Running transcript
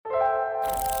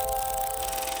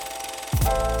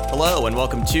Hello, and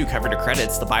welcome to Cover to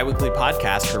Credits, the bi-weekly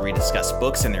podcast where we discuss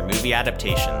books and their movie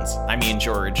adaptations. I'm Ian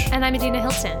George. And I'm Adina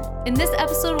Hilton. In this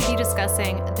episode, we'll be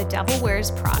discussing The Devil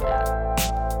Wears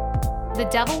Prada. The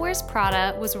Devil Wears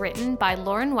Prada was written by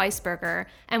Lauren Weisberger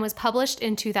and was published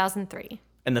in 2003.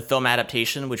 And the film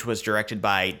adaptation, which was directed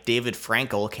by David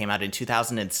Frankel, came out in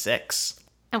 2006.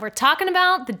 And we're talking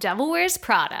about The Devil Wears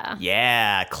Prada.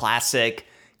 Yeah, classic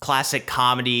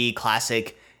comedy,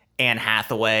 classic Anne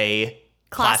Hathaway,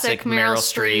 classic Meryl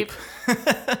Streep.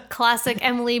 Classic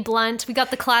Emily Blunt. We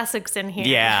got the classics in here.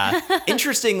 Yeah.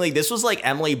 Interestingly, this was like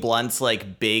Emily Blunt's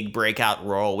like big breakout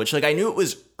role, which like I knew it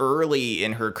was early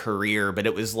in her career, but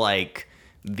it was like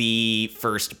the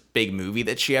first big movie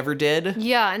that she ever did.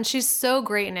 Yeah, and she's so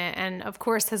great in it, and of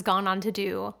course has gone on to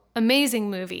do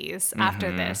amazing movies after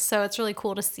this. So it's really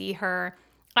cool to see her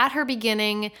at her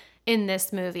beginning in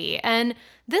this movie. And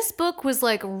this book was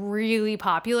like really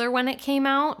popular when it came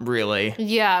out. Really?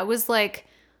 Yeah, it was like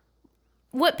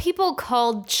what people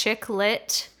called chick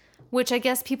lit, which I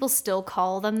guess people still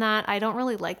call them that. I don't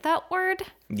really like that word.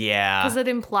 Yeah. Because it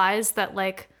implies that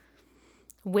like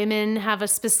women have a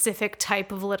specific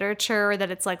type of literature, or that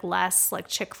it's like less like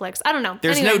chick flicks. I don't know.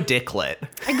 There's anyway, no dick lit.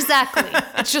 Exactly.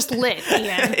 It's just lit,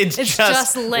 Ian. It's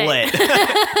just lit.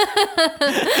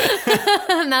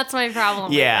 And that's my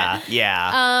problem. Yeah,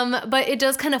 yeah. But it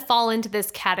does kind of fall into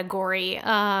this category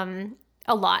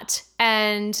a lot.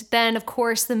 And then, of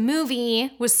course, the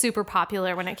movie was super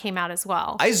popular when it came out as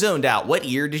well. I zoned out. What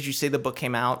year did you say the book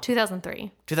came out?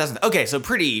 2003. 2000. Okay, so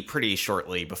pretty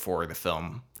shortly before the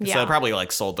film. Yeah. So probably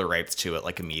like sold the rights to it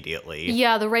like immediately.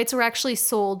 Yeah, the rights were actually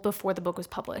sold before the book was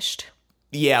published.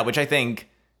 Yeah, which I think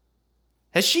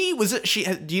do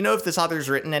you know if this author's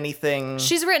written anything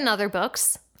She's written other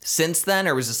books since then,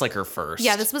 or was this like her first?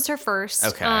 Yeah, this was her first.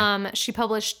 Okay. She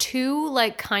published 2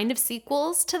 like kind of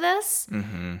sequels to this,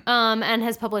 and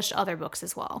has published other books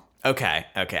as well. Okay.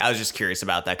 I was just curious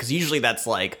about that because usually that's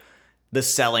like the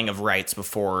selling of rights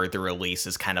before the release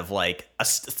is kind of like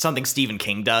something Stephen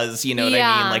King does. You know what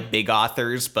I mean? Like big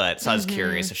authors. But so I was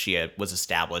curious if she was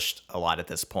established a lot at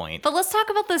this point. But let's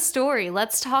talk about the story.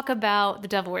 Let's talk about The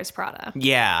Devil Wears Prada.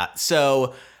 Yeah.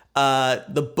 So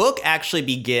the book actually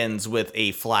begins with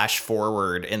a flash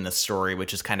forward in the story,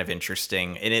 which is kind of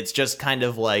interesting. And it's just kind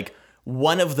of like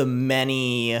one of the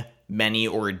many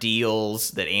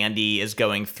ordeals that Andy is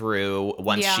going through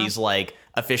once she's like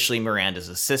officially Miranda's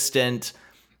assistant.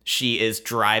 She is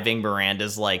driving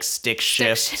Miranda's like stick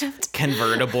shift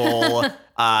convertible.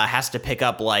 Has to pick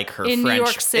up like her in French. New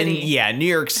York City. New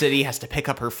York City, has to pick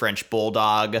up her French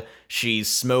bulldog. She's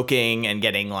smoking and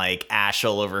getting like ash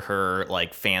all over her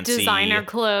like fancy designer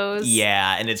clothes.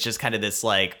 Yeah, and it's just kind of this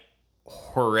like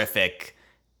horrific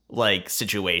like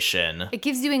situation. It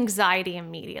gives you anxiety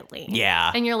immediately.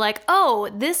 Yeah. And you're like, oh,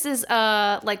 this is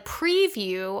a like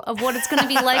preview of what it's going to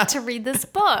be like to read this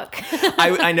book.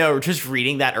 I know, just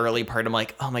reading that early part, I'm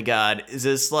like, oh my God, is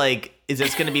this going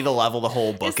to be the level the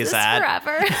whole book is at?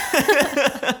 Forever?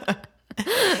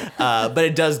 But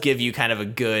it does give you kind of a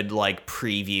good like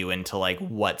preview into like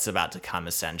what's about to come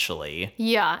essentially.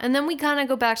 Yeah. And then we kind of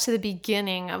go back to the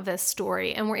beginning of this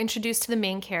story and we're introduced to the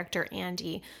main character,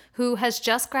 Andy, who has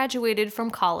just graduated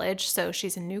from college. So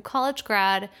she's a new college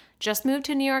grad, just moved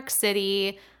to New York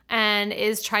City and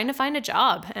is trying to find a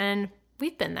job. And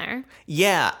we've been there.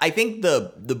 Yeah. I think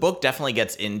the book definitely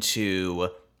gets into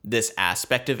this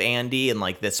aspect of Andy and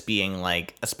like this being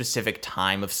like a specific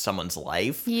time of someone's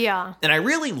life. Yeah. And I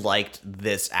really liked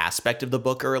this aspect of the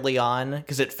book early on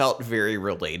because it felt very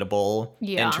relatable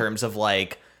in terms of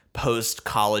like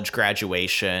post-college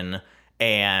graduation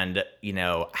and, you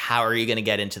know, how are you going to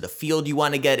get into the field you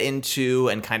want to get into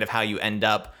and kind of how you end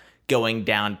up going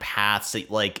down paths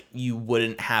that like you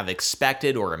wouldn't have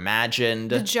expected or imagined.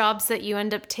 The jobs that you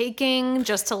end up taking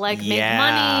just to like make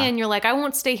money and you're like, I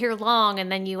won't stay here long.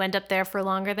 And then you end up there for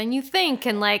longer than you think.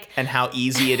 And like, and how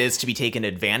easy it is to be taken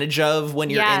advantage of when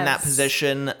you're in that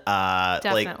position.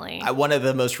 Definitely. Like, one of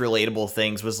the most relatable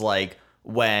things was like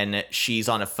when she's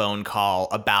on a phone call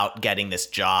about getting this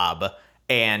job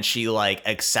and she like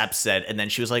accepts it. And then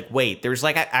she was like, wait, there's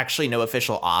like actually no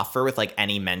official offer with like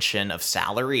any mention of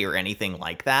salary or anything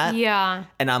like that. Yeah.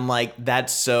 And I'm like,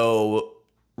 that's so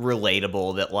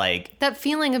relatable that like that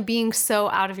feeling of being so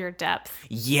out of your depth.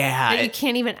 Yeah. That you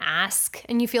can't even ask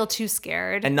and you feel too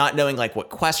scared. And not knowing like what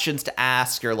questions to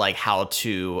ask or like how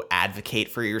to advocate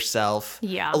for yourself.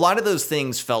 Yeah. A lot of those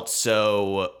things felt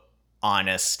so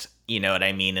honest, you know what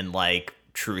I mean? And like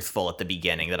truthful at the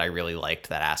beginning that I really liked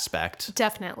that aspect.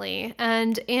 Definitely.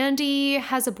 And Andy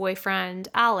has a boyfriend,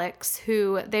 Alex,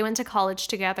 who they went to college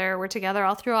together, were together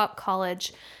all throughout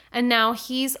college. And now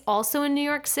he's also in New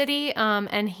York City,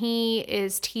 and he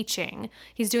is teaching.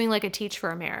 He's doing like a Teach for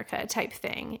America type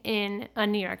thing in a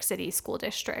New York City school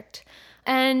district.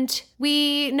 And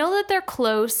we know that they're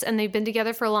close and they've been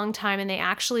together for a long time, and they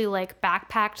actually like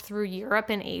backpacked through Europe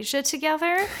and Asia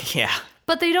together. Yeah.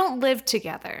 But they don't live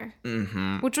together,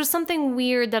 which was something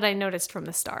weird that I noticed from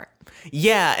the start.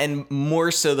 Yeah, and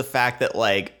more so the fact that,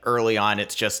 like, early on,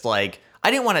 it's just like,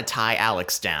 I didn't want to tie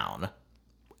Alex down.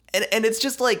 And it's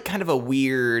just, like, kind of a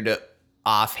weird,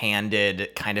 offhanded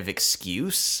kind of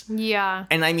excuse. Yeah.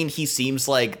 And, I mean, he seems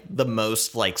like the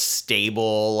most, like,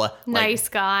 stable, nice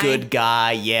like, guy. good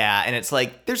guy, yeah. And it's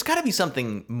like, there's got to be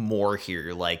something more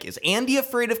here. Like, is Andy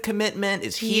afraid of commitment?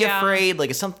 Is he afraid? Like,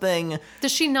 is something...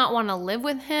 Does she not want to live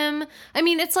with him? I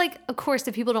mean, it's like, of course,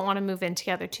 if people don't want to move in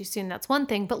together too soon, that's one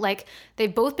thing. But, like,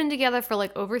 they've both been together for,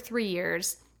 like, over 3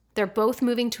 years. They're both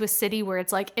moving to a city where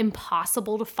it's, like,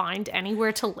 impossible to find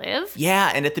anywhere to live. Yeah,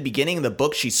 and at the beginning of the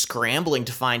book, she's scrambling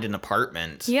to find an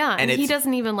apartment. Yeah, and he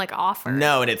doesn't even, like, offer.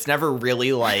 No, and it's never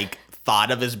really, like,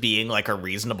 thought of as being, like, a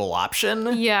reasonable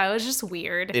option. Yeah, it was just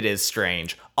weird. It is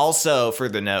strange. Also, for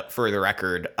the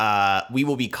record, we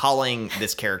will be calling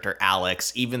this character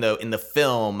Alex, even though in the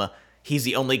film, he's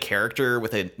the only character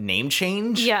with a name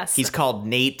change. Yes. He's called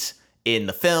Nate in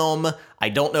the film. I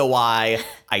don't know why.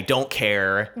 I don't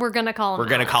care. We're going to call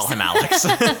him Alex.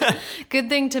 Good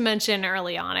thing to mention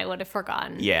early on. I would have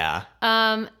forgotten. Yeah.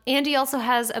 Andy also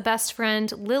has a best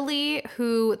friend, Lily,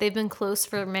 who they've been close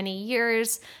for many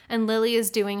years. And Lily is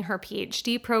doing her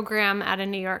PhD program at a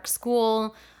New York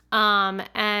school.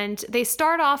 And they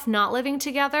start off not living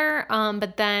together,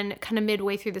 but then kind of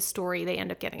midway through the story, they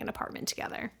end up getting an apartment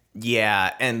together.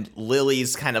 Yeah, and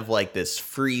Lily's kind of like this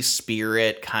free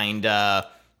spirit kind of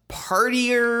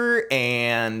partier,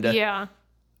 and yeah,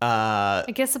 I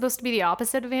guess supposed to be the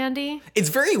opposite of Andy. It's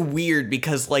very weird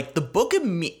because like the book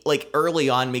like early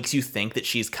on makes you think that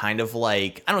she's kind of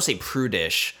like, I don't say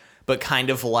prudish, but kind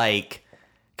of like,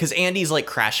 because Andy's like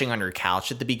crashing on her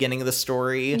couch at the beginning of the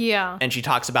story. Yeah, and she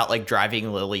talks about like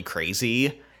driving Lily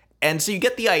crazy. And so you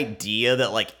get the idea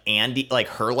that, like, Andy, like,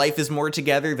 her life is more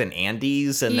together than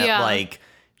Andy's, and that, like,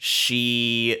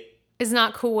 she... is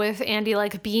not cool with Andy,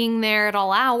 like, being there at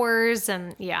all hours,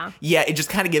 and, yeah. Yeah, it just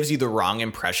kind of gives you the wrong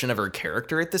impression of her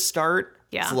character at the start.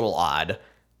 Yeah. It's a little odd.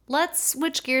 Let's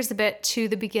switch gears a bit to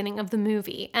the beginning of the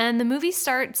movie. And the movie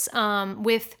starts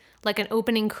with... like an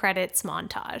opening credits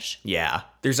montage. Yeah.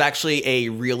 There's actually a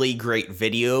really great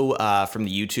video from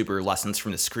the YouTuber Lessons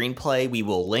from the Screenplay. We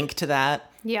will link to that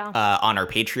on our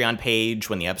Patreon page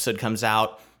when the episode comes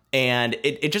out. And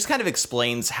it just kind of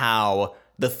explains how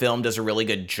the film does a really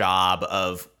good job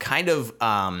of kind of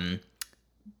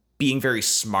being very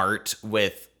smart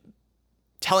with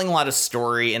telling a lot of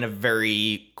story in a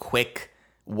very quick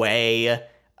way.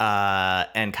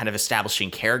 And kind of establishing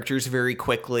characters very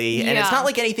quickly. And it's not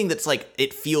like anything that's like,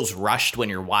 it feels rushed when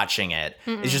you're watching it.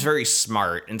 Mm-mm. It's just very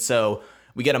smart. And so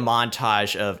we get a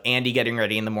montage of Andy getting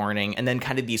ready in the morning, and then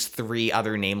kind of these 3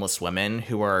 other nameless women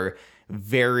who are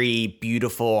very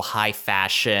beautiful, high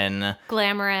fashion,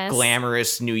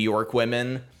 glamorous New York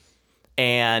women.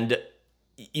 And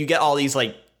you get all these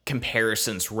like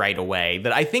comparisons right away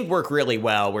that I think work really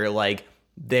well, where like,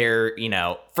 they're, you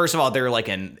know, first of all, they're like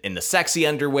in the sexy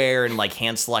underwear and like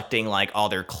hand selecting like all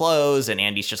their clothes, and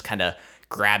Andy's just kind of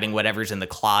grabbing whatever's in the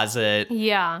closet.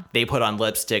 Yeah. They put on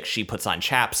lipstick, she puts on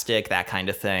chapstick, that kind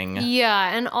of thing.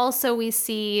 Yeah, and also we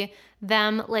see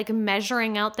them like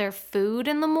measuring out their food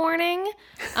in the morning,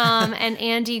 and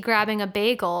Andy grabbing a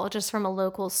bagel just from a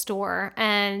local store,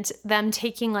 and them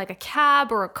taking like a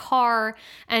cab or a car,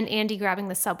 and Andy grabbing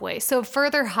the subway. So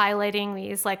further highlighting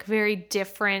these like very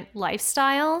different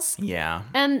lifestyles. Yeah.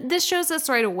 And this shows us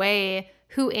right away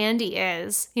who Andy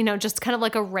is, you know, just kind of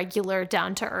like a regular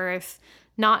down to earth,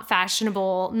 not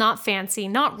fashionable, not fancy,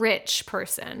 not rich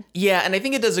person. Yeah, and I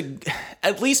think it does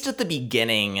at least at the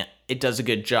beginning, it does a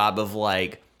good job of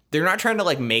like, they're not trying to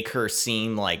like make her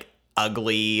seem like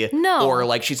ugly. No. Or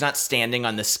like she's not standing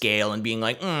on the scale and being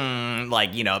like,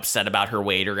 like, you know, upset about her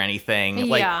weight or anything. Yeah.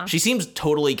 Like she seems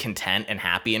totally content and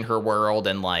happy in her world,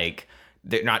 and like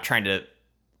they're not trying to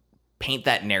paint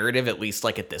that narrative, at least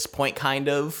like at this point, kind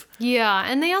of. Yeah,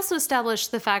 and they also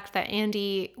established the fact that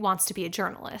Andy wants to be a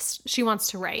journalist. She wants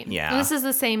to write. Yeah. And this is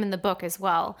the same in the book as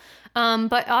well.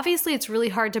 But obviously it's really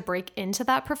hard to break into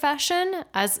that profession,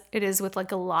 as it is with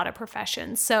like a lot of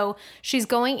professions. So she's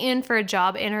going in for a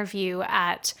job interview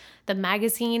at the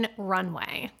magazine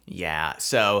Runway. Yeah,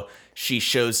 so she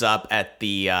shows up at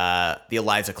the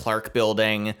Eliza Clark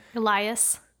building.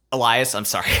 Elias, I'm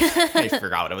sorry. I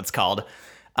forgot what it was called.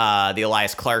 The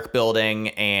Elias Clark building,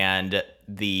 and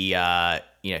the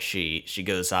she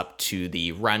goes up to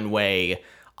the Runway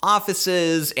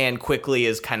offices and quickly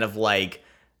is kind of like,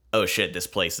 oh shit, this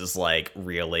place is like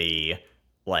really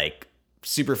like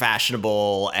super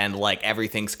fashionable and like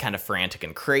everything's kind of frantic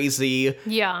and crazy.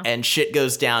 Yeah. And shit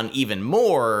goes down even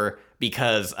more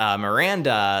because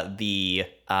Miranda, the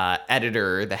head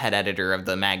editor of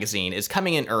the magazine, is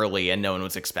coming in early and no one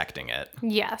was expecting it.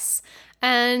 Yes.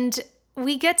 And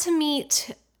we get to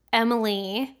meet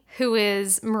Emily, who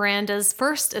is Miranda's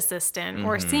first assistant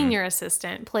or senior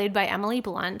assistant, played by Emily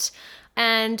Blunt.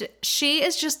 And she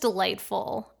is just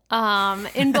delightful.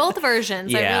 In both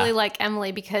versions, I really like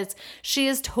Emily because she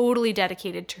is totally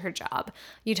dedicated to her job.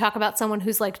 You talk about someone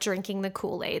who's like drinking the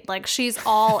Kool-Aid, like she's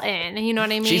all in, you know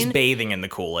what I mean? She's bathing in the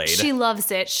Kool-Aid. She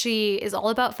loves it. She is all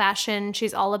about fashion.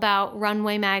 She's all about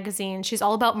Runway magazine. She's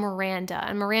all about Miranda.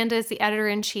 And Miranda is the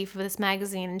editor-in-chief of this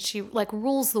magazine and she like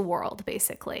rules the world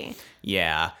basically.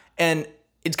 Yeah. And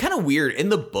it's kind of weird in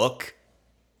the book.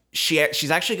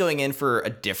 She's actually going in for a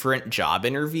different job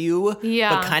interview,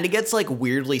 but kind of gets like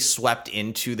weirdly swept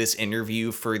into this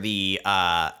interview for the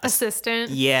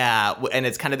assistant. Yeah, and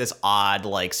it's kind of this odd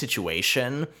like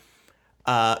situation.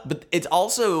 But it's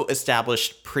also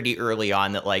established pretty early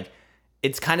on that like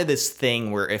it's kind of this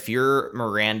thing where if you're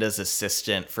Miranda's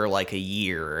assistant for like a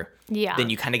year, then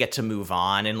you kind of get to move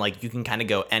on and like you can kind of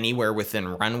go anywhere within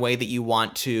Runway that you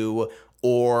want to,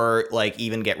 or like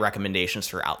even get recommendations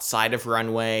for outside of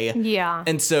Runway. Yeah.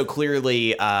 And so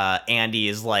clearly Andy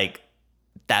is like,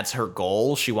 that's her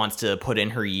goal. She wants to put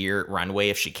in her year at Runway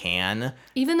if she can.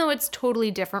 Even though it's totally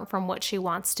different from what she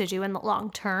wants to do in the long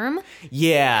term.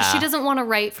 Yeah. She doesn't want to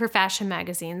write for fashion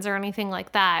magazines or anything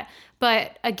like that.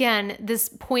 But again, this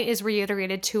point is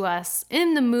reiterated to us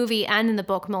in the movie and in the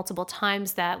book multiple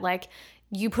times that like,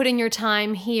 you put in your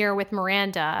time here with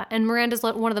Miranda, and Miranda's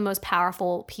one of the most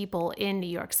powerful people in New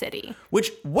York City.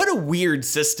 Which, what a weird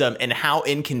system and how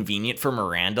inconvenient for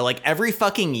Miranda. Like, every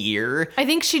fucking year. I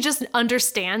think she just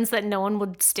understands that no one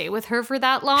would stay with her for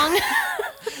that long.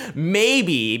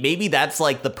 Maybe that's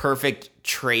like the perfect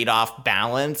trade-off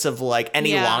balance of like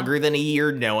any longer than a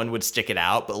year, no one would stick it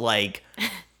out, but like...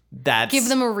 That's give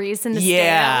them a reason to stay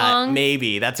that long.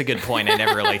 Maybe that's a good point I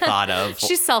never really thought of.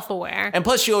 She's self-aware, and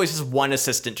plus she always has one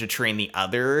assistant to train the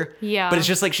other. But it's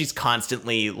just like she's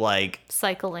constantly like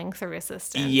cycling through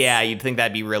assistants. You'd think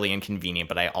that'd be really inconvenient,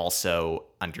 but I also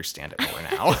understand it more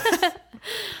now.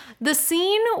 The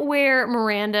scene where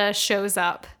Miranda shows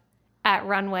up at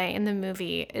Runway in the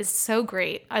movie is so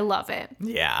great. I love it.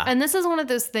 Yeah. And this is one of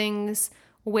those things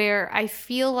where I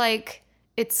feel like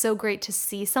it's so great to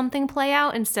see something play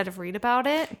out instead of read about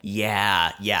it.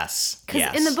 Yeah, yes.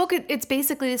 Because in the book, it's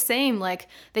basically the same. Like,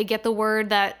 they get the word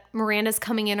that Miranda's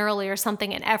coming in early or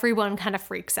something, and everyone kind of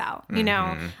freaks out, you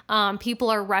know? People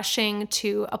are rushing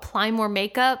to apply more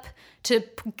makeup, to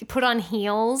put on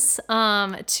heels,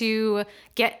 to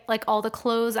get, like, all the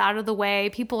clothes out of the way.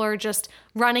 People are just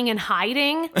running and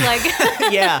hiding. Like,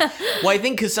 yeah. Well, I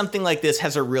think because something like this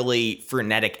has a really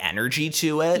frenetic energy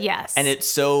to it. Yes. And it's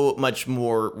so much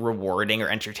more rewarding or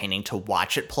entertaining to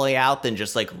watch it play out than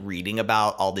just, like, reading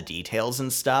about all the details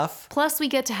and stuff. Plus, we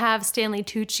get to have Stanley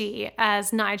Tucci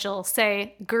as Nigel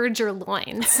say, "Gird your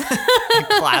loins."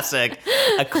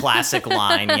 A classic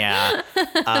line, yeah.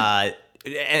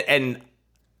 And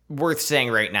worth saying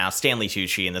right now, Stanley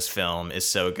Tucci in this film is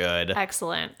so good.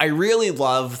 Excellent. I really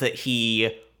love that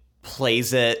he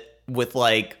plays it with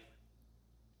like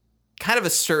kind of a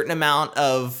certain amount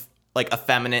of like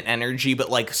effeminate energy, but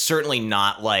like certainly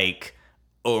not like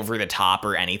over the top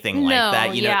or anything like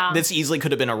that. You know, this easily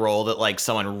could have been a role that like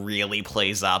someone really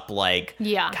plays up like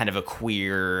kind of a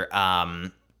queer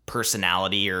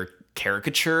personality or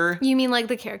caricature. You mean like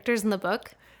the characters in the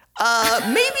book?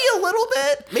 Maybe a little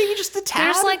bit. Maybe just a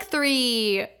tad. There's like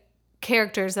 3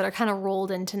 characters that are kind of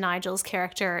rolled into Nigel's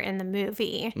character in the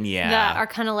movie. Yeah. That are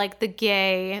kind of like the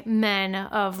gay men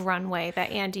of Runway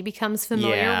that Andy becomes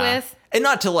familiar with. And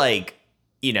not to like,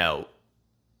 you know,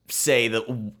 say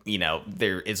that, you know,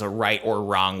 there is a right or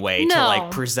wrong way to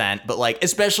like present, but like,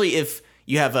 especially if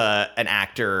you have an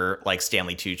actor like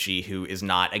Stanley Tucci who is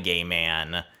not a gay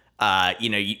man, you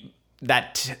know,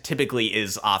 that typically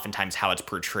is oftentimes how it's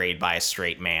portrayed by a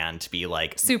straight man to be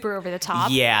like super over the top.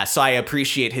 Yeah, so I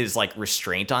appreciate his like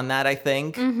restraint on that, I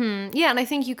think. Mm-hmm. Yeah, and I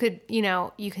think you could, you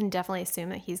know, you can definitely assume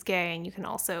that he's gay, and you can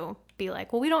also be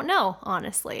like, well, we don't know,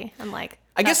 honestly. And like,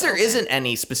 I guess there isn't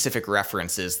any specific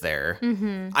references there.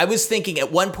 Mm-hmm. I was thinking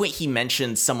at one point he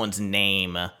mentioned someone's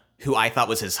name who I thought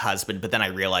was his husband, but then I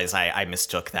realized I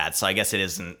mistook that. So I guess it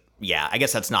isn't. Yeah, I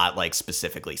guess that's not like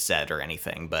specifically said or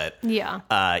anything, but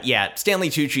yeah, Stanley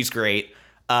Tucci's great.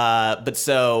 But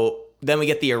so then we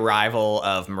get the arrival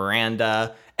of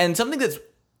Miranda, and something that's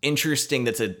interesting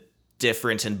that's a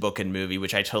difference in book and movie,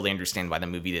 which I totally understand why the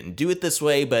movie didn't do it this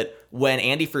way, but when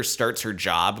Andy first starts her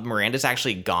job, Miranda's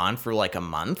actually gone for like a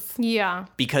month. Yeah.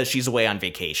 Because she's away on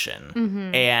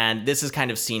vacation. And this is kind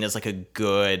of seen as like a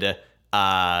good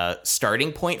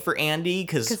starting point for Andy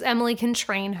because Emily can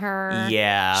train her.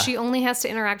 Yeah. She only has to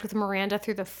interact with Miranda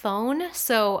through the phone,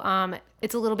 so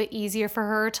it's a little bit easier for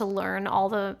her to learn all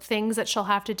the things that she'll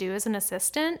have to do as an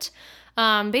assistant.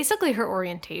 Basically her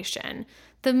orientation.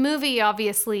 The movie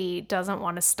obviously doesn't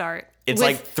want to start. It's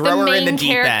with like throw her in the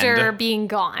deep character end. being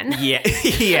gone. Yeah,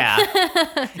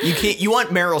 yeah. You want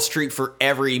Meryl Streep for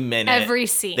every minute, Every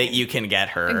scene that you can get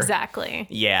her. Exactly.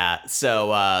 Yeah. So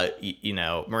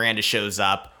Miranda shows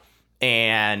up,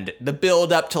 and the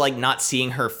build up to like not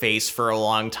seeing her face for a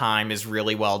long time is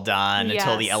really well done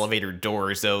until the elevator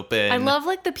doors open. I love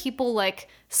like the people like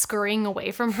scurrying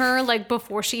away from her like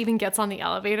before she even gets on the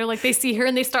elevator. Like they see her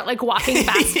and they start like walking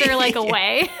faster like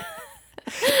away.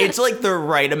 It's like the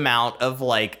right amount of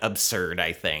like absurd,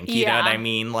 I think. You know what I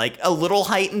mean? Like a little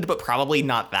heightened, but probably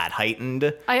not that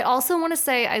heightened. I also want to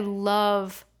say I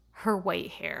love her white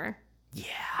hair. Yeah.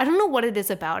 I don't know what it is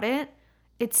about it.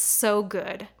 It's so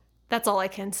good. That's all I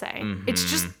can say. It's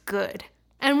just good.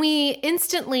 And we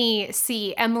instantly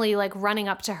see Emily like running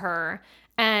up to her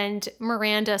and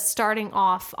Miranda starting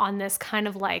off on this kind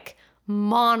of like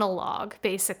monologue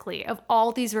basically of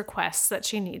all these requests that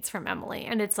she needs from Emily.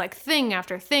 And it's like thing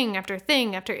after thing after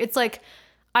thing after. It's like,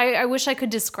 I wish I could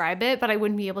describe it, but I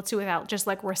wouldn't be able to without just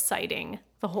like reciting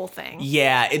the whole thing.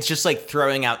 Yeah, it's just like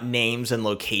throwing out names and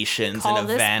locations and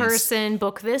events. Call this person,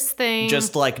 book this thing.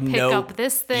 Just like pick up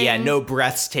this thing. Yeah, no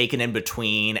breaths taken in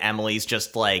between. Emily's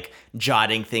just like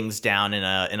jotting things down in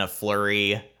a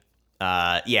flurry.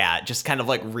 Just kind of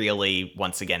like really,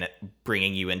 once again,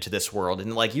 bringing you into this world.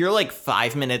 And like, you're like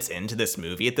 5 minutes into this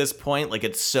movie at this point. Like,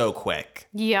 it's so quick.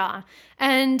 Yeah.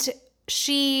 And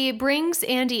she brings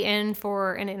Andy in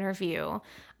for an interview.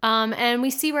 And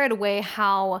we see right away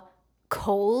how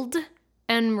cold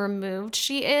and removed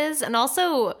she is. And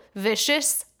also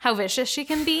how vicious she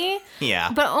can be.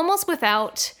 Yeah. But almost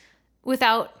without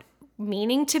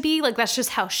meaning to be. Like, that's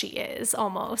just how she is,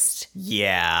 almost.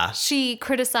 Yeah. She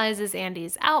criticizes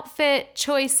Andy's outfit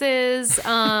choices,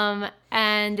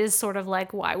 and is sort of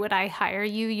like, why would I hire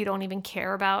you? You don't even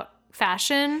care about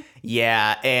fashion.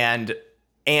 Yeah, and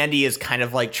Andy is kind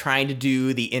of like trying to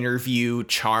do the interview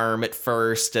charm at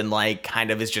first and like kind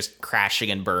of is just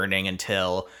crashing and burning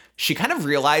until she kind of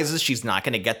realizes she's not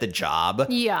going to get the job.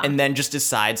 Yeah. And then just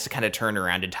decides to kind of turn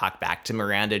around and talk back to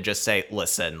Miranda, just say,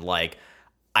 listen, like,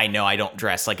 I know I don't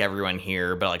dress like everyone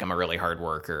here, but like I'm a really hard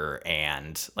worker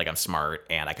and like I'm smart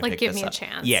and I can like, pick this up. Give me a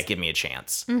chance. Yeah, give me a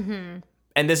chance. Mm-hmm.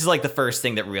 And this is like the first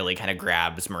thing that really kind of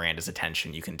grabs Miranda's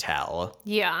attention, you can tell.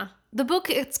 Yeah. The book,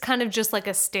 it's kind of just like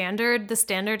the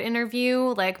standard interview,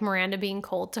 like Miranda being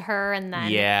cold to her and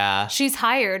then she's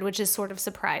hired, which is sort of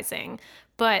surprising.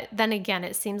 But then again,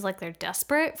 it seems like they're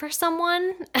desperate for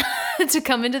someone to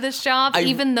come into this job,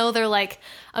 even though they're like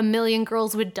a million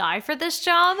girls would die for this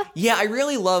job. Yeah, I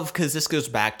really love, because this goes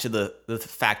back to the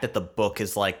fact that the book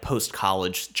is like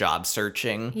post-college job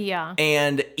searching. Yeah.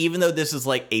 And even though this is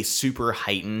like a super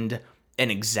heightened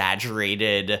and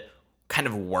exaggerated kind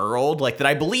of world, like that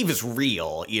I believe is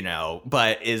real, you know,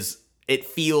 but it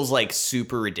feels like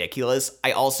super ridiculous.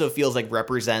 I also feels like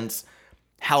represents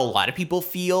how a lot of people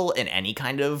feel in any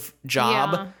kind of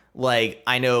job. Yeah. Like,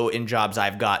 I know in jobs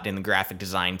I've gotten in the graphic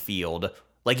design field,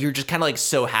 like, you're just kind of like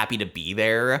so happy to be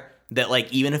there that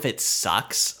like, even if it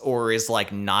sucks or is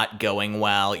like not going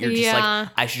well, you're just like,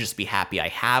 I should just be happy I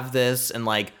have this. And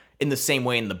like, in the same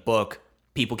way in the book,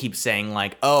 people keep saying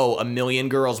like, oh, a million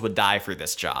girls would die for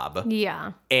this job.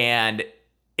 Yeah. And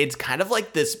it's kind of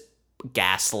like this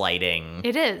gaslighting.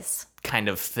 It is. Kind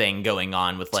of thing going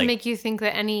on with like, to make you think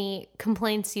that any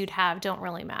complaints you'd have don't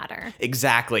really matter.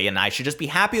 Exactly. And I should just be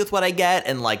happy with what I get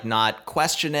and like not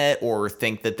question it or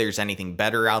think that there's anything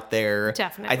better out there.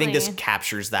 Definitely. I think this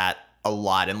captures that a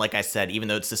lot. And like I said, even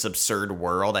though it's this absurd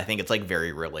world, I think it's like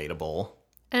very relatable.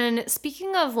 And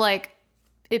speaking of like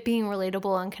it being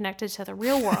relatable and connected to the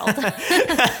real world,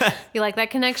 you like that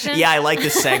connection? Yeah, I like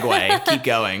this segue. Keep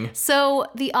going. So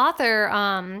the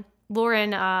author,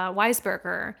 Lauren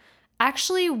Weisberger,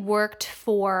 actually worked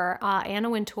for Anna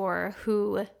Wintour,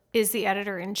 who is the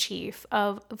editor-in-chief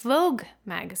of Vogue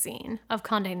magazine of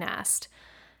Condé Nast.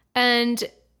 And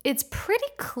it's pretty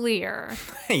clear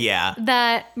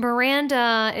that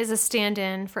Miranda is a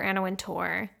stand-in for Anna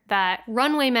Wintour, that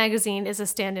Runway magazine is a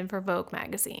stand-in for Vogue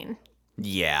magazine.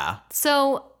 Yeah.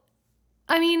 So,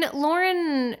 I mean,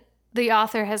 Lauren, the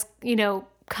author, has,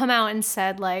 come out and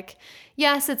said, like,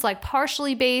 yes, it's like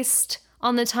partially based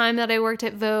on the time that I worked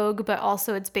at Vogue, but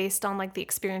also it's based on like the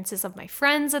experiences of my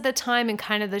friends at the time and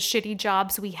kind of the shitty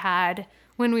jobs we had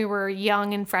when we were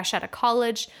young and fresh out of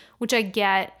college, which I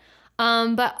get.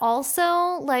 But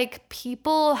also, like,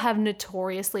 people have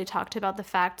notoriously talked about the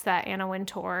fact that Anna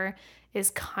Wintour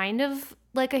is kind of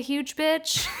like a huge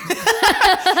bitch.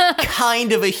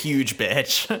 Kind of a huge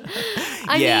bitch.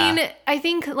 I mean, I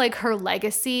think like her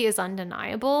legacy is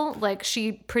undeniable. Like,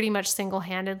 she pretty much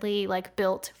single-handedly like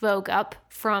built Vogue up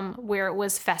from where it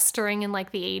was festering in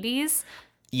like the 80s.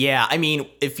 Yeah, I mean,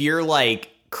 if you're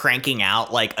like cranking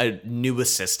out like a new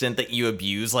assistant that you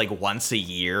abuse like once a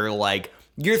year, like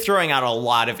you're throwing out a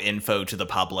lot of info to the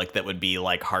public that would be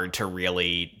like hard to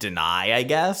really deny, I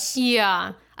guess.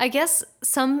 Yeah. I guess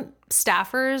some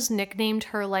staffers nicknamed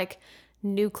her like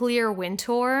Nuclear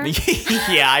Wintour.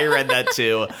 Yeah, I read that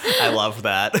too. I love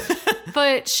that.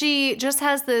 But she just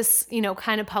has this, you know,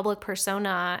 kind of public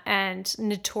persona and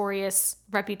notorious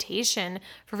reputation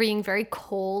for being very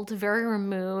cold, very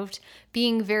removed,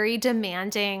 being very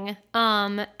demanding,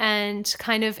 and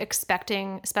kind of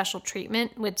expecting special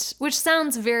treatment, which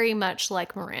sounds very much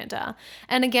like Miranda.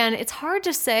 And again, it's hard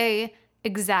to say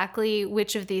exactly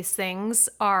which of these things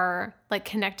are like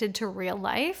connected to real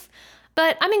life,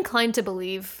 but I'm inclined to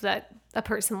believe that a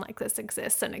person like this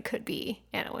exists and it could be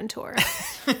Anna Wintour.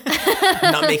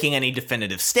 Not making any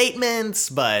definitive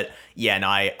statements, but yeah, no,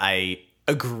 I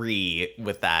agree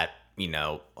with that, you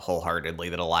know, wholeheartedly,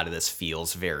 that a lot of this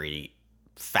feels very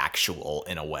factual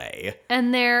in a way.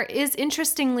 And there is,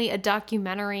 interestingly, a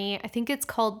documentary, I think it's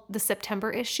called The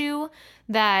September Issue,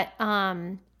 that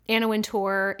Anna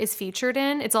Wintour is featured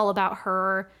in. It's all about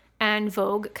her and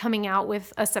Vogue coming out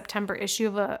with a September issue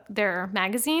of their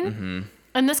magazine. Mm-hmm.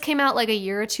 And this came out like a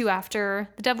year or two after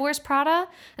The Devil Wears Prada.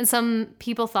 And some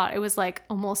people thought it was like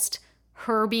almost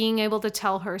her being able to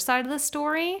tell her side of the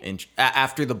story.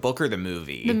 After the book or the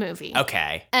movie? The movie.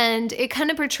 Okay. And it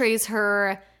kind of portrays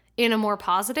her in a more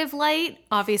positive light,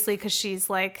 obviously, because she's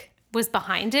like was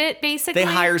behind it, basically. They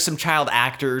hire some child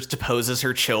actors to pose as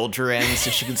her children so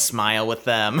she can smile with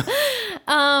them.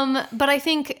 But I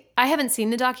think, I haven't seen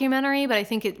the documentary, but I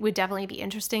think it would definitely be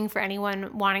interesting for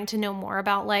anyone wanting to know more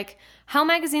about like how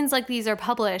magazines like these are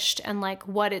published and like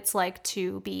what it's like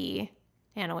to be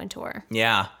Anna Wintour.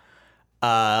 Yeah.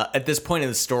 At this point in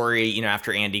the story, you know,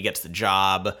 after Andy gets the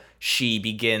job, she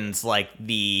begins like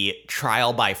the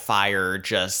trial by fire,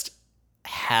 just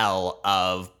hell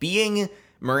of being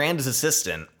Miranda's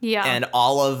assistant. Yeah. And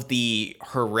all of the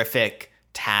horrific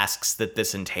tasks that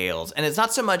this entails. And it's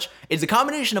not so much, it's a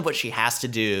combination of what she has to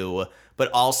do, but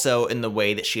also in the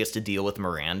way that she has to deal with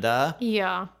Miranda.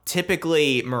 Yeah.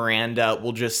 Typically, Miranda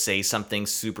will just say something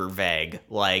super vague,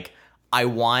 like, I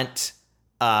want...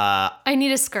 I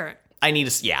need a skirt.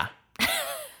 Yeah.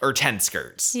 Or 10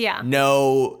 skirts. Yeah.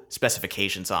 No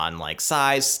specifications on, like,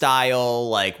 size, style,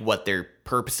 like, what their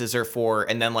purposes are for.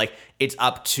 And then, like, it's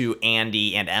up to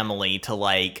Andy and Emily to,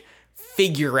 like,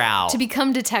 figure out... To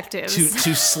become detectives.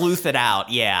 To sleuth it out,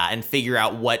 yeah, and figure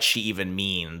out what she even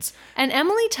means. And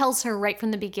Emily tells her right from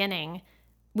the beginning,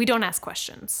 we don't ask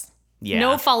questions. Yeah.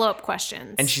 No follow-up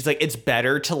questions. And she's like, it's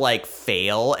better to like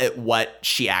fail at what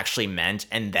she actually meant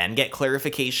and then get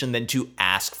clarification than to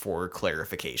ask for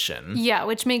clarification. Yeah,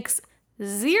 which makes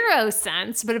zero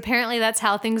sense, but apparently that's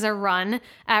how things are run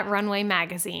at Runway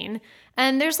Magazine.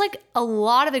 And there's like a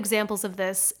lot of examples of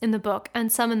this in the book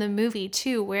and some in the movie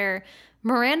too, where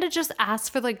Miranda just asks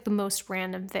for like the most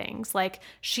random things. Like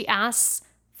she asks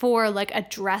for like a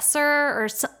dresser or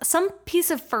some piece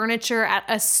of furniture at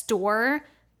a store.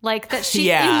 Like that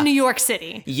she in New York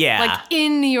City. Yeah. Like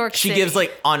in New York City. She gives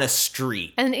like on a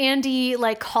street. And Andy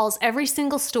like calls every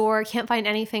single store, can't find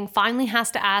anything, finally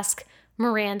has to ask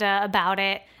Miranda about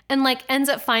it, and like ends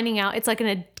up finding out it's like in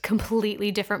a completely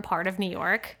different part of New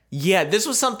York. Yeah, this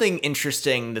was something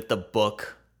interesting that the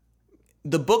book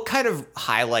kind of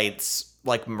highlights,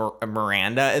 like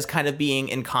Miranda as kind of being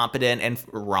incompetent and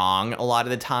wrong a lot of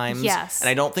the times. Yes. And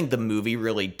I don't think the movie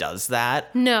really does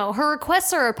that. No, her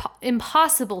requests are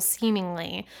impossible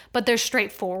seemingly, but they're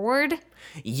straightforward.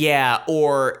 Yeah,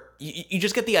 or you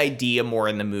just get the idea more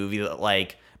in the movie that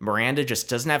like Miranda just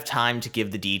doesn't have time to give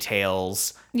the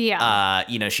details. Yeah.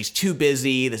 You know, she's too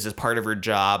busy. This is part of her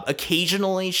job.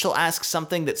 Occasionally she'll ask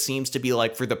something that seems to be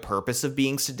like for the purpose of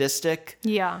being sadistic.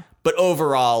 Yeah. But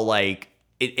overall, like,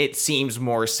 it seems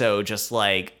more so just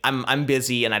like, I'm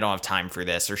busy and I don't have time for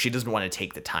this, or she doesn't want to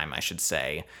take the time, I should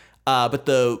say. But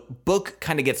the book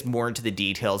kind of gets more into the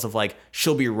details of like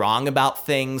she'll be wrong about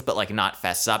things, but like not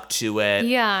fess up to it.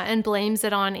 Yeah, and blames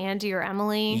it on Andy or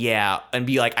Emily. Yeah, and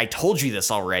be like, I told you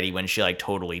this already, when she like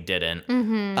totally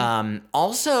didn't.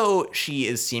 Also, she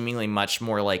is seemingly much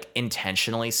more like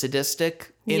intentionally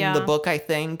sadistic in the book, I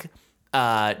think.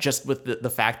 Just with the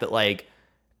fact that like,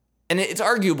 and it's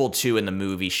arguable too in the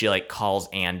movie, she like calls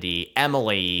Andy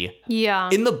Emily. Yeah.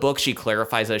 In the book, she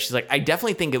clarifies that. She's like, I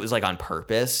definitely think it was like on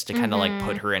purpose to kind of like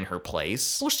put her in her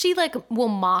place. Well, she like will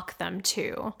mock them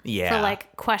too. Yeah. For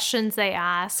like questions they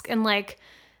ask. And like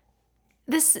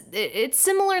it's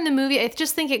similar in the movie. I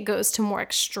just think it goes to more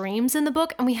extremes in the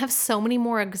book. And we have so many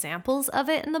more examples of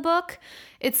it in the book.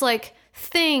 It's like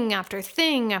thing after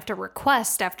thing after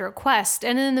request after request.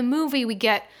 And in the movie, we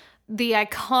get the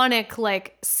iconic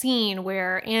like scene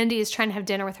where Andy is trying to have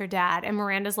dinner with her dad and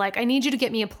Miranda's like, I need you to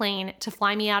get me a plane to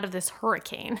fly me out of this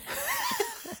hurricane.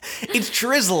 It's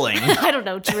drizzling. I don't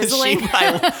know, drizzling.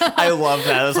 I love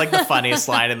that. It was like the funniest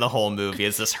line in the whole movie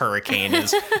is this hurricane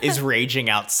is raging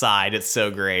outside. It's so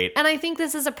great. And I think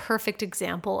this is a perfect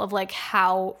example of like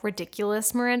how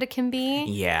ridiculous Miranda can be.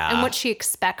 Yeah. And what she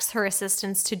expects her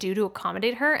assistants to do to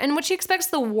accommodate her and what she expects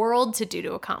the world to do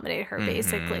to accommodate her,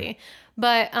 basically.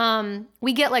 But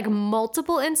we get like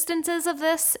multiple instances of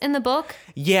this in the book.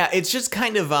 Yeah, it's just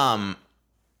kind of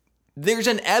there's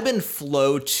an ebb and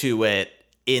flow to it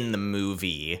in the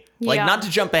movie. Like not to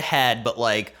jump ahead, but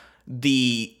like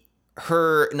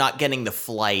her not getting the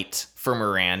flight for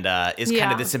Miranda is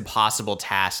kind of this impossible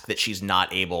task that she's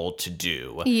not able to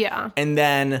do. Yeah. And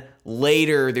then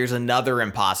later there's another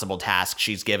impossible task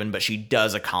she's given, but she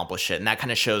does accomplish it. And that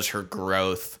kind of shows her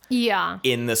growth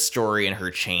in the story and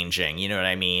her changing. You know what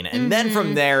I mean? And then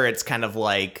from there, it's kind of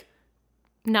like,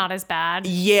 not as bad.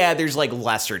 yeah, there's like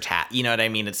lesser you know what I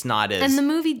mean? It's not as... And the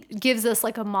movie gives us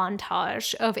like a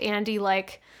montage of Andy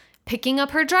like picking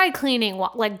up her dry cleaning,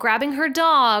 like grabbing her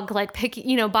dog, like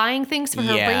buying things for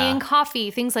her, bringing coffee,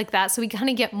 things like that. So we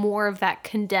kind of get more of that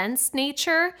condensed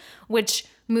nature, which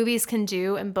movies can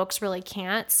do and books really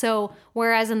can't. So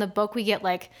whereas in the book we get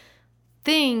like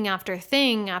thing after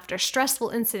stressful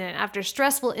incident after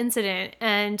stressful incident,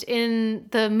 and in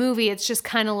the movie it's just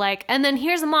kind of like, and then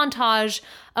here's a montage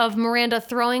of Miranda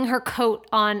throwing her coat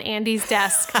on Andy's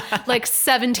desk like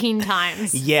 17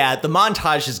 times. Yeah, the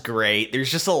montage is great.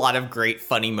 There's just a lot of great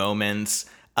funny moments.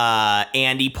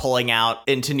 Andy pulling out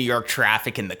into New York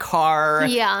traffic in the car.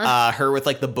 Yeah. Her with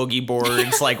like the boogie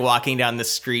boards, like walking down the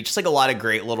street. Just like a lot of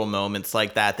great little moments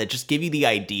like that just give you the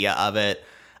idea of it.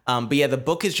 But yeah, the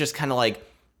book is just kind of like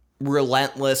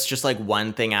relentless, just like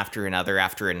one thing after another,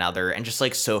 and just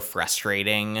like so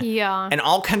frustrating. Yeah. And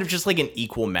all kind of just like an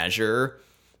equal measure.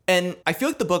 And I feel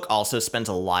like the book also spends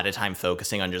a lot of time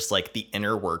focusing on just like the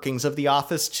inner workings of the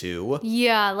office too.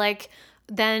 Yeah, like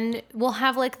then we'll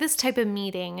have like this type of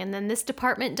meeting and then this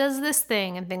department does this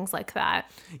thing and things like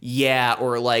that. Yeah,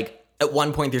 or like at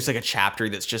one point there's like a chapter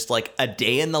that's just like a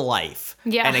day in the life.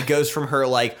 Yeah. And it goes from her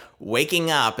like waking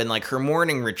up and like her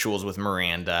morning rituals with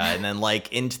Miranda and then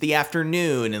like into the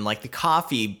afternoon and like the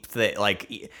coffee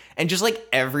like, and just like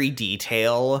every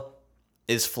detail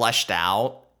is fleshed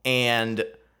out. And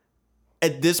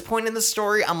at this point in the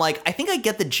story, I'm like, I think I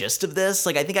get the gist of this.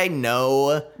 Like, I think I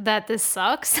know that this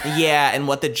sucks. Yeah. And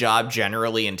what the job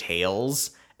generally entails.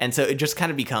 And so it just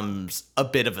kind of becomes a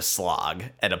bit of a slog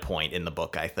at a point in the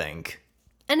book, I think.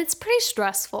 And it's pretty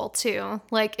stressful, too.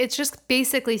 Like, it's just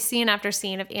basically scene after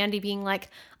scene of Andy being like,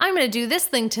 I'm going to do this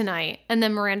thing tonight. And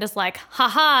then Miranda's like,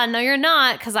 haha, no, you're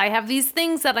not, because I have these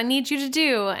things that I need you to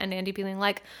do. And Andy being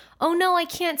like, oh, no, I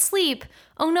can't sleep.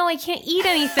 Oh, no, I can't eat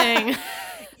anything.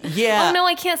 Yeah. Oh, no,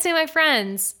 I can't see my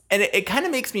friends. And it kind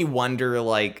of makes me wonder,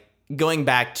 like, going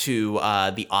back to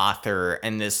the author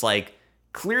and this, like,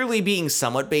 clearly being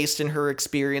somewhat based in her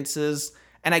experiences.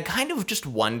 And I kind of just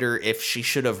wonder if she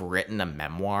should have written a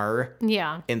memoir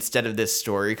instead of this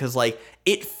story. Because, like,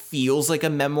 it feels like a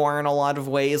memoir in a lot of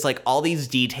ways. Like, all these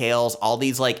details, all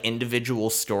these, like, individual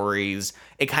stories,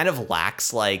 it kind of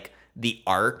lacks, like, the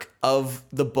arc of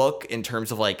the book in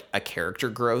terms of, like, a character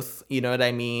growth. You know what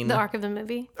I mean? The arc of the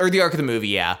movie? Or the arc of the movie,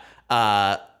 yeah.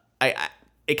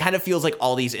 It kind of feels like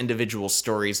all these individual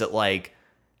stories that, like,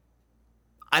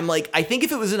 I'm like, I think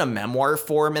if it was in a memoir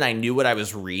form and I knew what I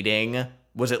was reading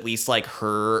was at least like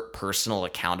her personal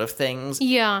account of things,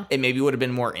 it maybe would have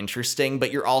been more interesting.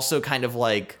 But you're also kind of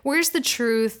like, where's the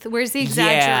truth? Where's the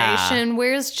exaggeration? Yeah.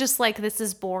 Where's just like, this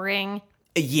is boring?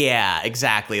 Yeah,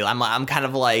 exactly. I'm kind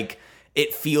of like,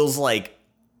 it feels like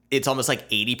it's almost like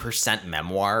 80%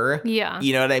 memoir. Yeah.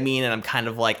 You know what I mean? And I'm kind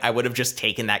of like, I would have just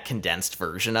taken that condensed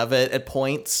version of it at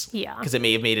points. Yeah. Because it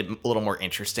may have made it a little more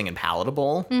interesting and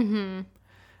palatable. Mm-hmm.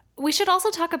 We should also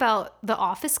talk about the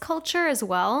office culture as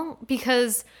well,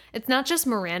 because it's not just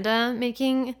Miranda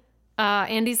making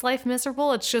Andy's life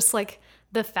miserable. It's just like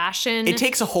the fashion. It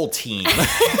takes a whole team.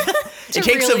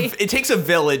 Really... it takes a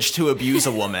village to abuse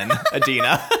a woman,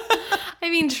 Adina. I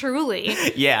mean, truly.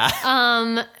 Yeah.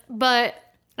 But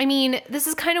I mean, this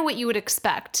is kind of what you would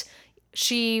expect.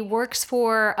 She works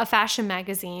for a fashion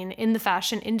magazine in the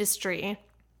fashion industry,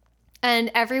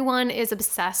 and everyone is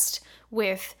obsessed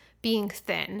with being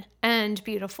thin and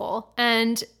beautiful.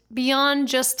 And beyond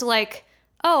just like,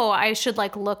 oh, I should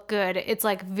like look good, it's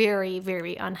like very,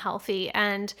 very unhealthy.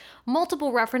 And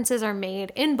multiple references are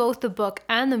made in both the book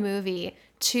and the movie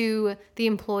to the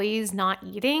employees not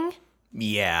eating.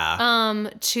 Yeah.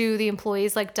 To the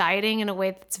employees like dieting in a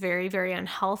way that's very, very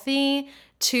unhealthy,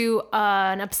 to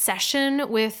an obsession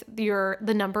with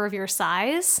the number of your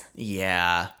size.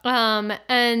 Yeah.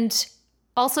 And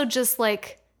also just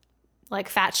like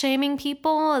fat shaming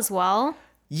people as well.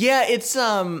 Yeah, it's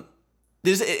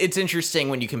interesting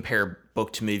when you compare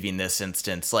book to movie in this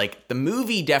instance. Like, the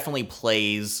movie definitely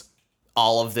plays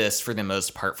all of this for the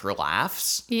most part for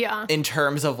laughs. Yeah. In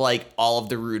terms of like all of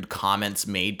the rude comments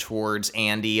made towards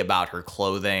Andy about her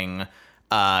clothing,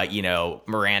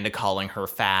 Miranda calling her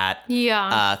fat.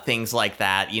 Yeah. Things like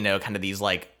that, kind of these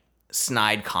like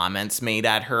snide comments made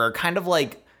at her are kind of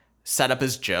like set up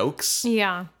as jokes.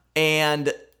 Yeah.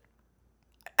 And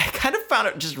I kind of found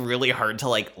it just really hard to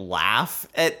like laugh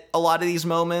at a lot of these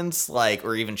moments, like,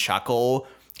 or even chuckle.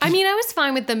 I mean, I was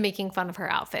fine with them making fun of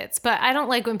her outfits, but I don't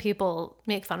like when people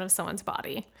make fun of someone's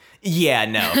body. Yeah,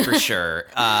 no, for sure.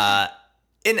 And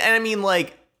I mean,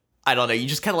 like, I don't know, you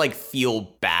just kind of like feel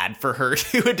bad for her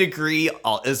to a degree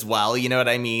as well. You know what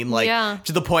I mean? Like,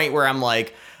 to the point where I'm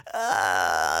like,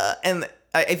 and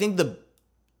I think the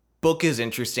book is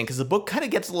interesting because the book kind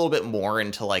of gets a little bit more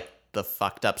into like the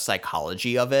fucked up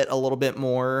psychology of it a little bit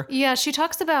more. Yeah, she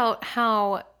talks about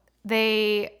how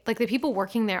the people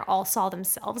working there all saw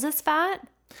themselves as fat.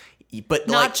 But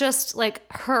not like, just like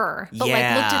her, but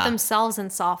like looked at themselves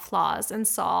and saw flaws and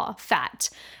saw fat,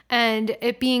 and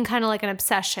it being kind of like an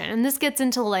obsession. And this gets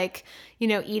into like,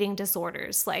 eating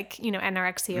disorders, like,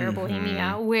 anorexia or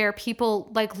bulimia, where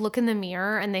people like look in the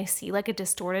mirror and they see like a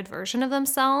distorted version of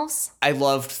themselves. I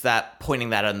loved that, pointing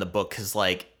that out in the book, because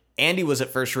like Andy was at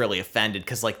first really offended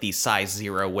because like these size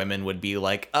 0 women would be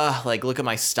like, like look at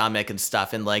my stomach and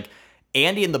stuff. And like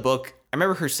Andy in the book, I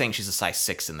remember her saying she's a size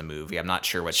 6 in the movie. I'm not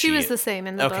sure what she was the same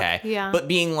in the book. Okay. Yeah. But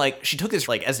being like, she took this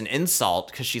like as an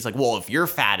insult because she's like, well, if you're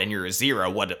fat and you're a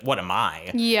 0, what am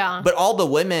I? Yeah. But all the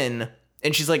women,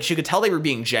 and she's like, she could tell they were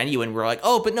being genuine. We're like,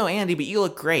 oh, but no, Andy, but you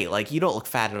look great. Like, you don't look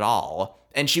fat at all.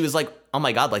 And she was like, oh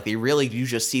my God, like they really do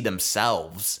just see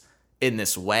themselves in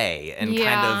this way, and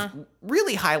kind of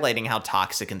really highlighting how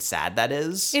toxic and sad that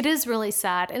is. It is really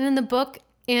sad. And in the book,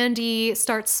 Andy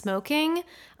starts smoking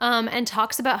and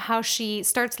talks about how she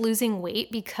starts losing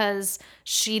weight because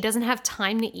she doesn't have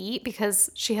time to eat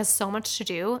because she has so much to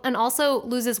do, and also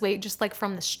loses weight just like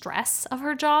from the stress of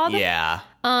her job. Yeah.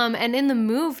 And in the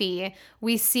movie,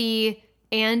 we see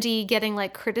Andy getting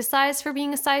like criticized for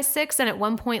being a size 6, and at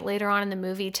one point later on in the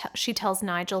movie she tells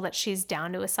Nigel that she's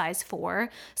down to a size 4.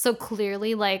 So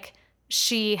clearly like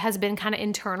she has been kind of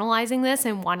internalizing this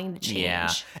and wanting to change.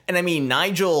 Yeah. And I mean,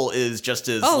 Nigel is just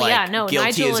as guilty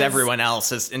Nigel as everyone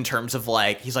else is, in terms of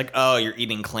like, he's like, oh, you're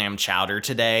eating clam chowder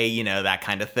today, that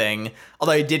kind of thing.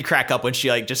 Although I did crack up when she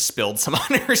like just spilled some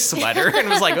on her sweater and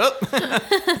was like, oh.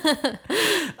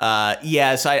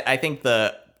 So I think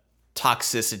the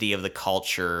toxicity of the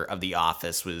culture of The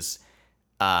Office was,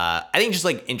 I think, just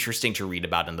like interesting to read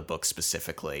about in the book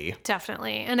specifically.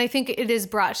 Definitely. And I think it is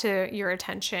brought to your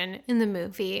attention in the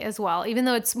movie as well, even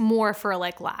though it's more for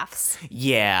like laughs.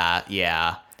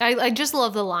 Yeah. I just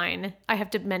love the line, I have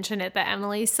to mention it, that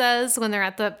Emily says when they're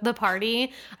at the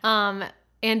party.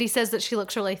 Andy says that she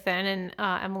looks really thin, and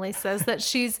Emily says that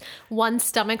she's one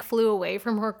stomach flew away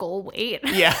from her goal weight.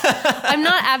 Yeah. I'm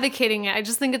not advocating it. I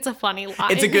just think it's a funny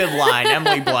line. It's a good line.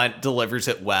 Emily Blunt delivers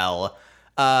it well.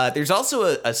 There's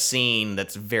also a scene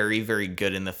that's very, very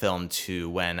good in the film too,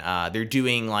 when they're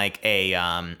doing like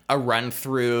a run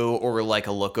through or like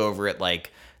a look over at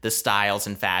like the styles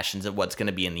and fashions of what's going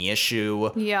to be in the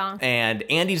issue. Yeah. And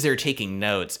Andy's there taking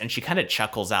notes, and she kind of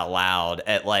chuckles out loud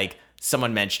at like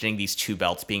someone mentioning these two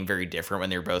belts being very different when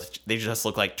they just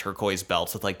look like turquoise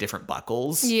belts with like different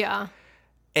buckles. Yeah.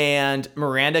 And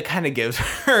Miranda kind of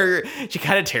she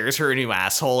kind of tears her a new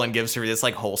asshole and gives her this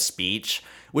like whole speech,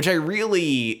 which I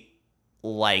really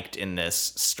liked in this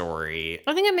story.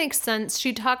 I think it makes sense.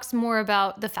 She talks more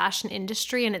about the fashion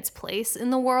industry and its place in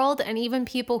the world, and even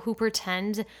people who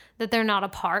pretend that they're not a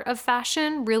part of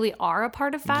fashion really are a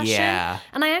part of fashion. Yeah.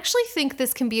 And I actually think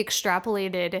this can be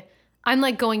extrapolated. I'm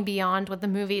like going beyond what the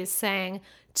movie is saying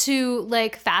to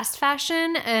like fast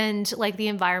fashion and like the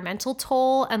environmental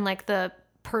toll and like the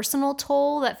personal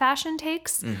toll that fashion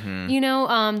takes. You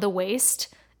know, the waste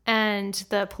and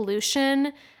the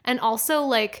pollution, and also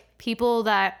like people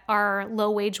that are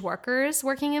low-wage workers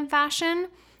working in fashion,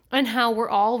 and how we're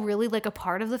all really like a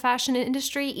part of the fashion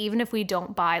industry, even if we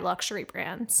don't buy luxury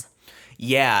brands.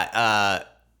 Yeah,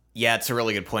 it's a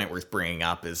really good point worth bringing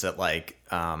up, is that like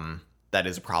that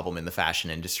is a problem in the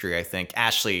fashion industry. I think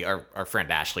Ashley, our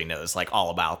friend Ashley, knows like all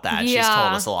about that. Yeah. She's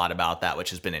told us a lot about that, which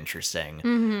has been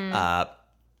interesting.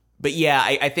 But yeah,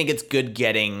 I think it's good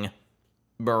getting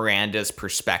Miranda's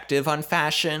perspective on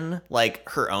fashion, like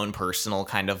her own personal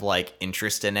kind of like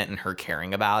interest in it and her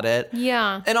caring about it.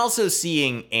 Yeah. And also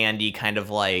seeing Andy kind of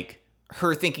like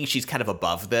her thinking she's kind of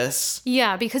above this.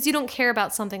 Yeah, because you don't care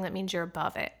about something that means you're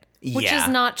above it, which Yeah. is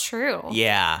not true.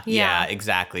 Yeah,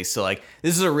 exactly. So like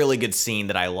this is a really good scene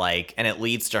that I like, and it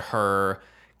leads to her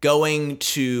going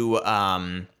to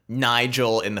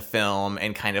Nigel in the film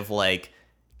and kind of like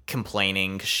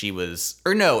complaining because she was,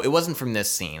 or no, it wasn't from this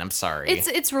scene. I'm sorry.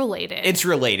 It's related. It's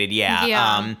related, yeah.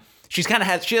 Yeah. She's kind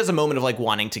of she has a moment of like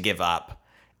wanting to give up,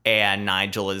 and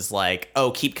Nigel is like,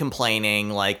 "Oh, keep complaining.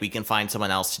 Like we can find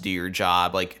someone else to do your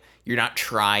job. Like you're not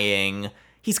trying."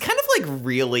 He's kind of like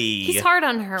really. He's hard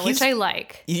on her, which I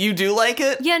like. You do like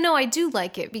it? Yeah, no, I do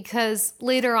like it because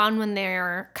later on when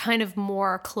they're kind of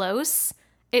more close,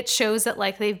 it shows that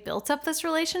like they've built up this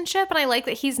relationship, and I like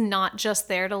that he's not just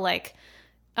there to like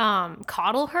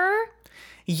coddle her.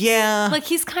 Yeah. Like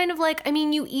he's kind of like, I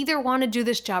mean, you either want to do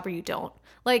this job or you don't.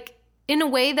 Like in a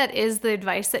way that is the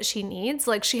advice that she needs.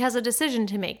 Like she has a decision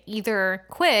to make, either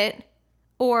quit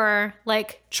or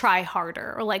like try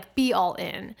harder or like be all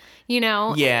in, you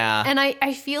know? Yeah. And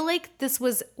I feel like this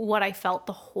was what I felt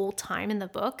the whole time in the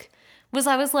book, was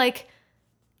I was like,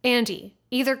 Andy,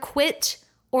 either quit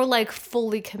or like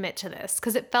fully commit to this,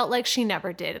 because it felt like she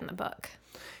never did in the book.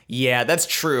 Yeah, that's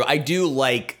true. I do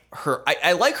like her.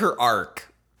 I like her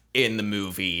arc in the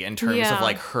movie in terms of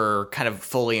like her kind of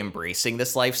fully embracing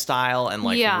this lifestyle and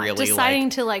like really deciding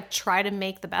like, to like try to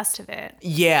make the best of it.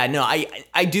 Yeah, no,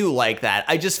 I do like that.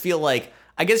 I just feel like,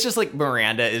 I guess just like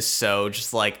Miranda is so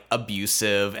just like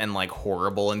abusive and like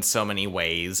horrible in so many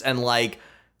ways. And like,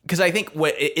 because I think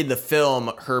what in the film,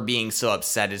 her being so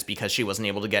upset is because she wasn't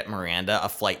able to get Miranda a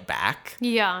flight back.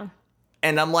 Yeah.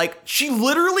 And I'm like, she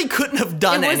literally couldn't have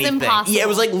done anything. It was impossible. Yeah, it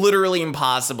was like literally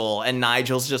impossible. And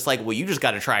Nigel's just like, well, you just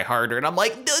got to try harder. And I'm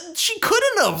like, she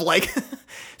couldn't have. Like,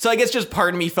 so I guess just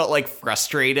part of me felt like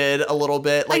frustrated a little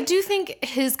bit. Like, I do think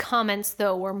his comments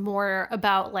though were more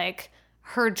about like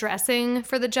her dressing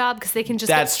for the job, because they can just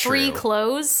get free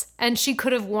clothes, and she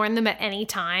could have worn them at any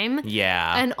time.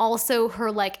 Yeah. And also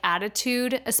her like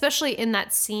attitude, especially in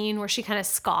that scene where she kind of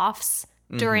scoffs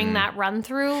during that run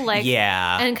through, like,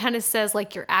 and kind of says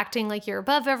like, you're acting like you're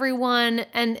above everyone.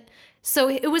 And so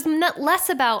it was less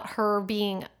about her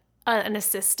being an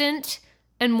assistant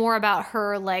and more about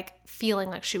her like feeling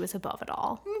like she was above it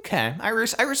all. Okay, I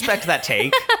respect that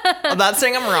take. I'm not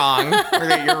saying I'm wrong or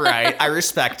that you're right. I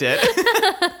respect it.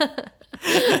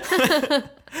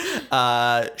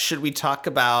 Should we talk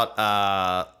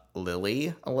about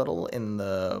Lily a little in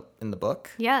the book?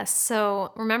 Yes.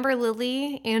 So remember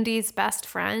Lily, Andy's best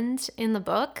friend in the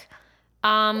book?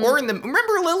 Or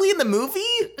remember Lily in the movie?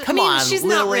 Come on, she's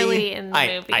Lily. not really in the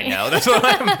movie. I know, that's what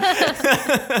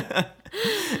I'm.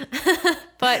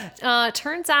 But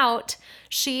turns out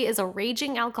she is a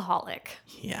raging alcoholic.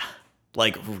 Yeah,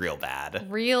 like real bad.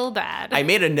 Real bad. I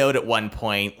made a note at one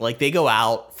point, like they go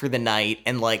out for the night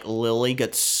and like Lily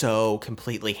gets so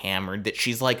completely hammered that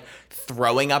she's like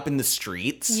throwing up in the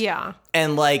streets. Yeah.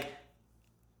 And like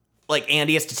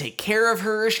Andy has to take care of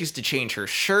her. She has to change her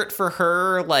shirt for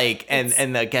her, like,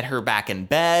 and get her back in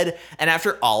bed. And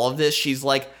after all of this, she's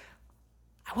like,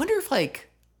 I wonder if like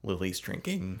Lily's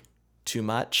drinking too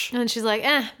much. And she's like,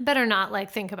 better not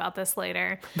like think about this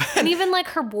later. And even like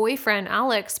her boyfriend,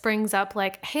 Alex, brings up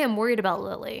like, hey, I'm worried about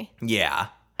Lily. Yeah.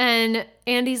 And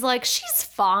Andy's like, she's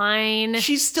fine.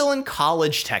 She's still in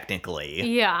college, technically.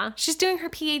 Yeah. She's doing her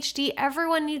PhD.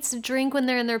 Everyone needs to drink when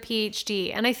they're in their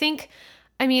PhD. And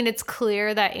I mean, it's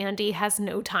clear that Andy has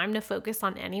no time to focus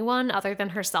on anyone other than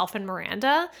herself and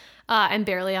Miranda, and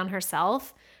barely on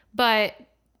herself. But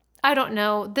I don't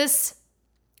know. This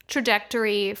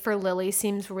trajectory for Lily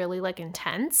seems really like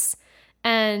intense.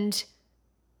 And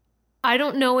I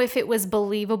don't know if it was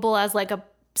believable as like a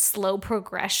slow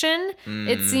progression.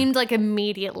 It seemed like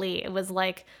immediately it was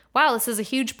like, wow, this is a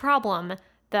huge problem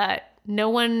that no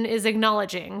one is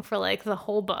acknowledging for like the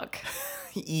whole book.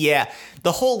 Yeah,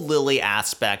 the whole Lily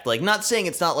aspect, like, not saying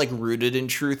it's not like rooted in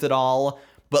truth at all,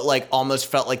 but like almost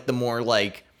felt like the more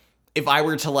like, if I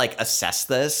were to like assess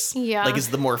this, like, is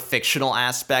the more fictional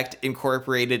aspect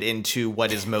incorporated into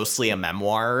what is mostly a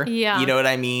memoir. Yeah. You know what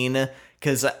I mean?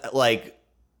 Because like,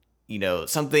 you know,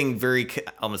 something very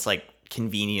almost like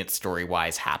convenient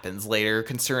story-wise happens later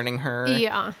concerning her.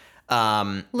 Yeah.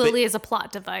 Lily is a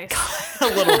plot device. A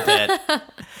little bit.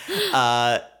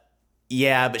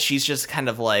 Yeah, but she's just kind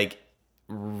of like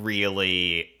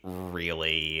really,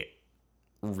 really,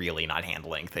 really not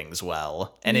handling things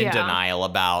well and in denial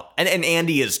about and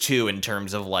Andy is too, in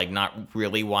terms of like not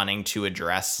really wanting to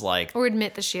address like or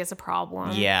admit that she has a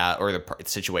problem. Yeah, or the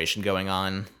situation going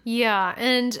on. Yeah,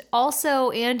 and also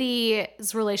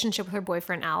Andy's relationship with her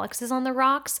boyfriend Alex is on the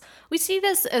rocks. We see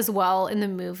this as well in the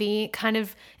movie. Kind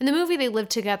of in the movie they live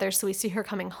together, so we see her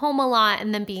coming home a lot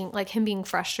and then being like him being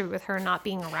frustrated with her not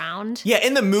being around. Yeah,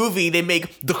 in the movie they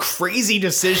make the crazy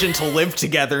decision to live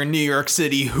together in New York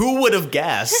City. Who would have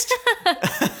guessed?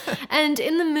 And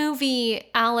in the movie,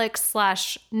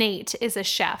 Alex/Nate is a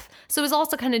chef. So he's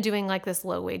also kind of doing like this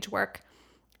low wage work.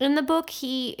 In the book,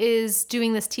 he is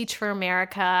doing this Teach for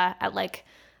America at like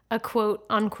a quote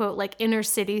unquote like inner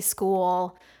city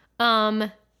school.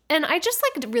 And I just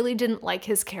like really didn't like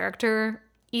his character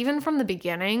even from the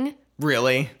beginning.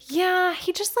 Really? Yeah,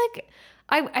 he just like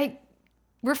I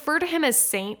refer to him as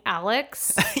Saint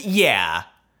Alex. Yeah.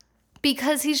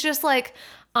 Because he's just like,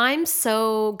 I'm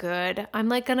so good. I'm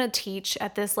like gonna teach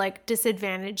at this like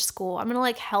disadvantaged school. I'm gonna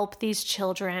like help these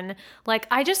children. Like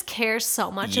I just care so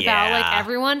much about like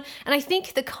everyone. And I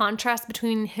think the contrast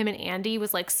between him and Andy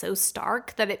was like so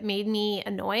stark that it made me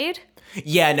annoyed.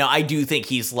 Yeah, no, I do think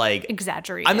he's like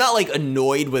exaggerated. I'm not like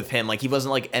annoyed with him. Like he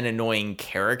wasn't like an annoying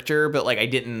character, but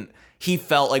like he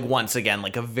felt like once again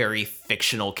like a very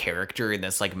fictional character in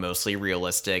this like mostly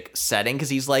realistic setting, because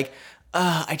he's like,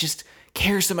 I just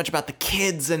care so much about the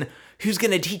kids, and who's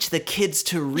gonna teach the kids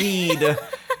to read?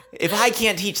 If I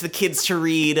can't teach the kids to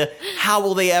read, how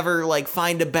will they ever like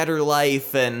find a better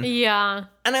life? And I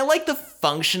like the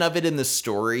function of it in the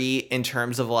story in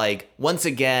terms of like, once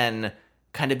again,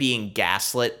 kind of being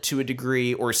gaslit to a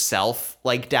degree, or self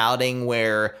like doubting,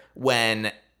 where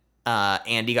when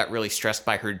Andy got really stressed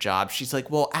by her job, she's like,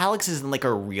 well, Alex is in like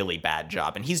a really bad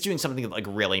job and he's doing something that like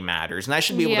really matters, and I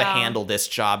should be able to handle this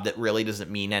job that really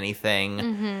doesn't mean anything.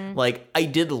 Mm-hmm. Like I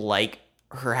did like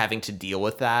her having to deal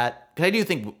with that, because I do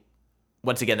think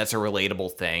once again that's a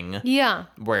relatable thing. Yeah,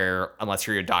 where unless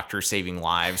you're a doctor saving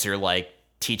lives, you're like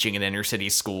teaching in inner city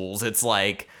schools, it's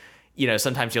like, you know,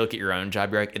 sometimes you look at your own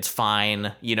job, you're like, it's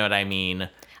fine, you know what I mean?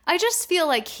 I just feel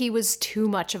like he was too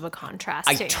much of a contrast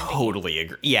to Andy. Totally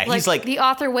agree. Yeah, like, he's like... The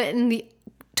author went in the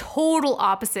total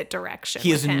opposite direction. He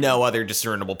has no other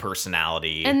discernible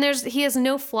personality. And he has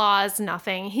no flaws,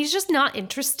 nothing. He's just not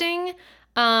interesting.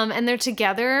 And they're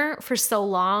together for so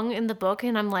long in the book,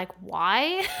 and I'm like,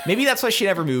 why? Maybe that's why she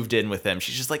never moved in with him.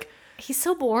 She's just like... He's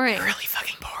so boring. You're really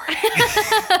fucking boring.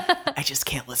 I just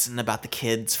can't listen about the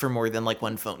kids for more than like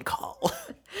one phone call.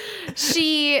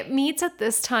 She meets at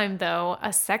this time, though,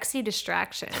 a sexy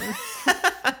distraction.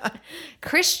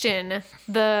 Christian,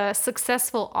 the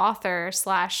successful author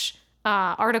 /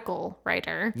 article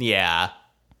writer. Yeah.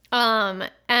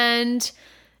 And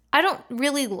I don't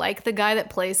really like the guy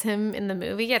that plays him in the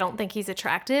movie. I don't think he's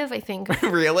attractive. I think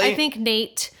really? I think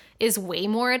Nate is way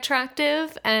more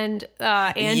attractive, and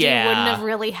Andy wouldn't have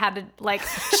really had to, like,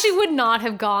 she would not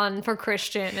have gone for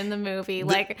Christian in the movie.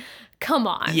 Like, come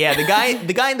on. Yeah, the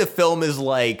guy in the film is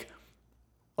like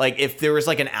if there was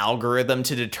like an algorithm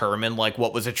to determine like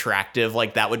what was attractive,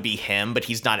 like that would be him, but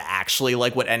he's not actually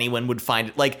like what anyone would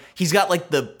find. Like he's got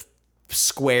like the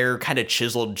square kind of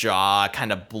chiseled jaw,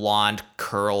 kind of blonde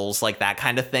curls, like that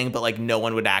kind of thing, but like no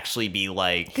one would actually be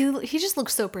like... He just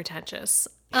looks so pretentious.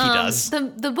 He does.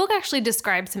 The book actually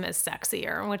describes him as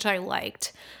sexier, which I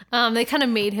liked. They kind of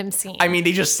made him seem... I mean,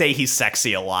 they just say he's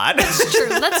sexy a lot.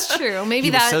 That's true. Maybe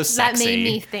that made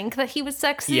me think that he was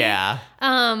sexy. Yeah.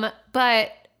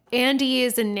 But Andy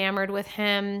is enamored with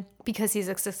him because he's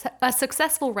a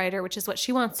successful writer, which is what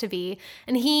she wants to be.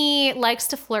 And he likes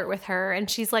to flirt with her. And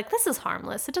she's like, this is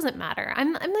harmless. It doesn't matter.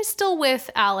 I'm still with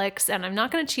Alex and I'm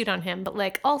not going to cheat on him. But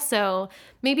like, also,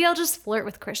 maybe I'll just flirt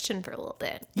with Christian for a little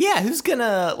bit. Yeah, who's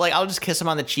gonna, like, I'll just kiss him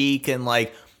on the cheek and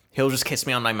like, he'll just kiss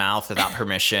me on my mouth without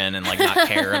permission and like not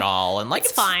care at all. And like,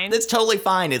 it's fine. It's totally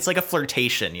fine. It's like a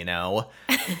flirtation, you know?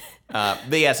 But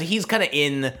yeah, so he's kind of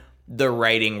in the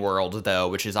writing world, though,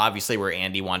 which is obviously where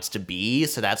Andy wants to be.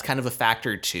 So that's kind of a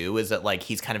factor, too, is that, like,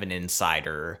 he's kind of an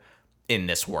insider in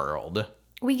this world.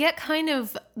 We get kind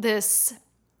of this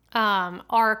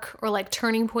arc or, like,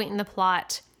 turning point in the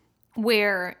plot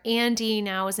where Andy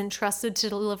now is entrusted to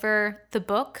deliver the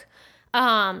book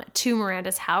to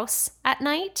Miranda's house at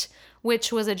night,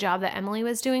 which was a job that Emily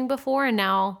was doing before, and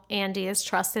now Andy is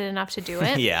trusted enough to do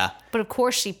it. Yeah. But of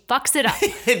course, she fucks it up.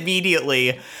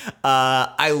 Immediately.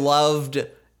 I loved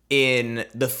in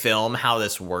the film how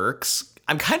this works.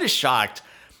 I'm kind of shocked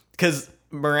because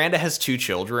Miranda has 2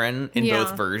 children in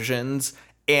both versions.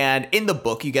 And in the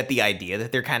book, you get the idea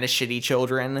that they're kind of shitty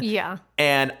children. Yeah.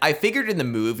 And I figured in the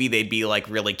movie they'd be like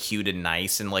really cute and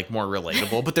nice and like more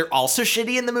relatable, but they're also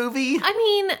shitty in the movie. I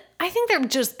mean, I think they're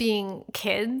just being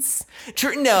kids.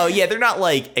 True. No, yeah, they're not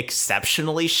like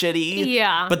exceptionally shitty.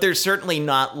 Yeah. But they're certainly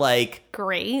not like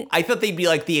Great. I thought they'd be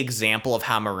like the example of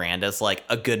how Miranda's like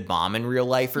a good mom in real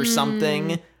life or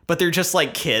something. But they're just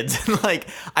like kids. Like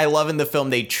I love in the film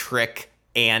they trick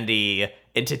Andy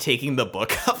into taking the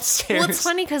book upstairs. Well, it's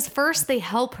funny because first they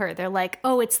help her. They're like,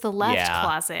 oh, it's the left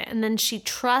closet. And then she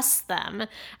trusts them.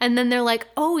 And then they're like,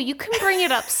 oh, you can bring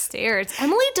it upstairs.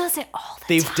 Emily does it all the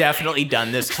They've time. definitely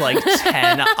done this to like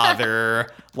 10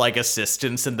 other like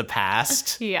assistants in the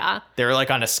past. Yeah. They're like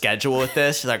on a schedule with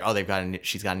this. She's like, oh,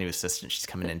 she's got a new assistant. She's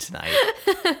coming in tonight.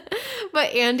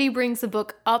 But Andy brings the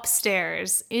book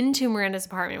upstairs into Miranda's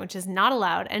apartment, which is not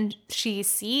allowed. And she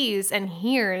sees and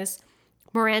hears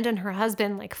Miranda and her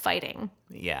husband like fighting.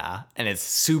 Yeah. And it's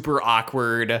super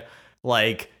awkward.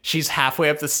 Like she's halfway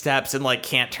up the steps and like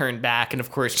can't turn back. And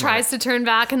of course, Tries to turn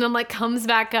back and then like comes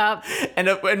back up. And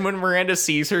when Miranda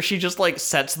sees her, she just like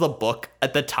sets the book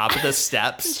at the top of the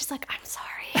steps. And she's like, I'm sorry.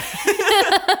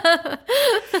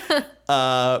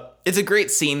 It's a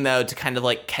great scene though to kind of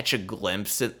like catch a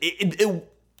glimpse.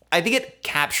 I think it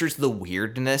captures the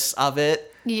weirdness of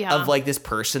it. Yeah. Of like this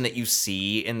person that you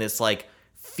see in this like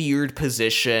feared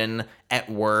position at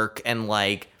work and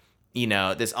like, you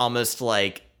know, this almost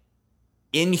like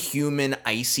inhuman,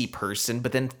 icy person,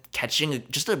 but then catching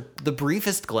just the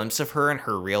briefest glimpse of her in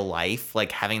her real life,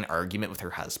 like having an argument with her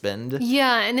husband.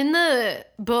 Yeah, and in the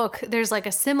book, there's like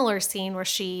a similar scene where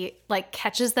she like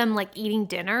catches them like eating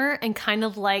dinner and kind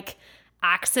of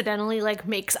accidentally like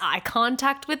makes eye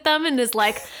contact with them and is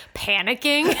like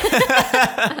panicking.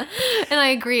 And I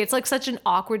agree. It's like such an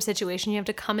awkward situation. You have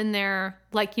to come in there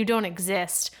like you don't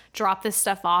exist, drop this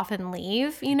stuff off and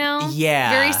leave, you know?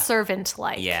 Yeah. Very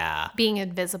servant-like. Yeah. Being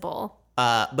invisible.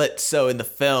 But so in the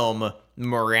film,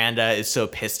 Miranda is so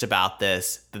pissed about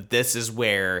this that this is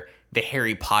where the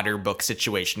Harry Potter book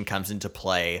situation comes into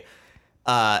play.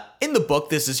 In the book,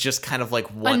 this is just kind of like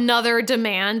another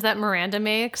demand that Miranda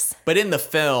makes. But in the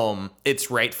film,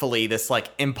 it's rightfully this like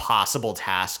impossible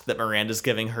task that Miranda's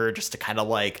giving her just to kind of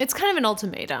like... It's kind of an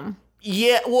ultimatum.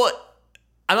 Yeah, well,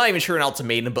 I'm not even sure an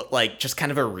ultimatum, but like just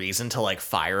kind of a reason to like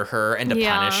fire her and to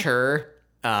punish her.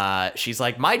 She's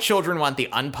like, my children want the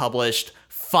unpublished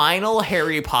final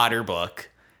Harry Potter book.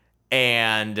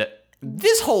 And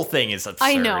this whole thing is absurd.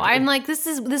 I know. I'm like, this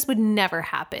would never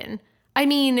happen. I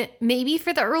mean, maybe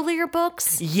for the earlier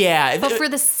books. Yeah. But for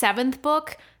the 7th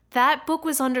book, that book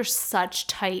was under such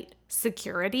tight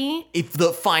security.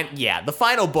 The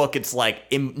final book, it's like,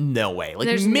 in no way. Like,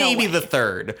 There's maybe no way. the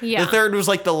 3rd. Yeah. The 3rd was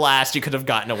like the last you could have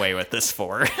gotten away with this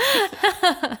for.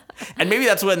 And maybe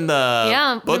that's when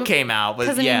the book came out.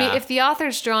 But yeah. If the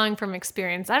author's drawing from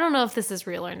experience, I don't know if this is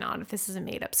real or not, if this is a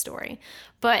made-up story.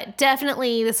 But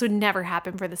definitely this would never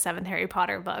happen for the 7th Harry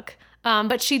Potter book.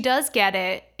 But she does get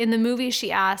it. In the movie,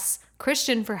 she asks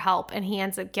Christian for help, and he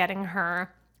ends up getting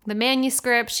her the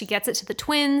manuscript. She gets it to the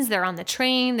twins. They're on the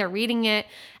train. They're reading it.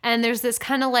 And there's this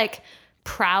kind of like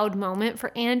proud moment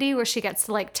for Andy where she gets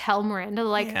to like tell Miranda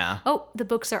like, oh, the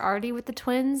books are already with the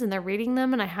twins and they're reading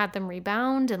them and I had them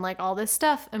rebound and like all this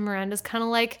stuff. And Miranda's kind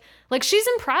of like she's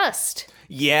impressed.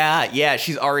 Yeah.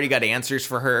 She's already got answers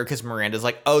for her because Miranda's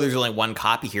like, oh, there's only 1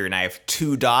 copy here and I have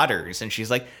 2 daughters. And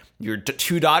she's like, your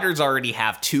 2 daughters already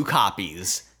have 2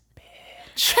 copies.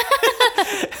 Bitch.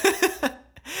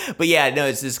 But yeah, no,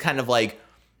 it's this kind of like,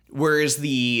 whereas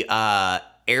the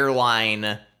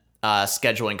airline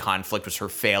scheduling conflict was her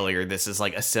failure, this is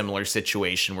like a similar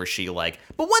situation where she like,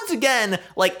 but once again,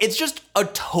 like it's just a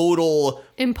total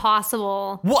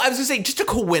impossible. Well, I was gonna say, just a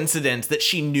coincidence that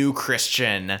she knew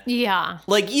Christian. Yeah.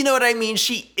 Like, you know what I mean?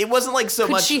 It wasn't like so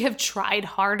Could much. she have tried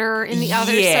harder in the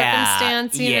other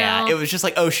circumstance, you know? It was just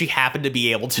like, oh, she happened to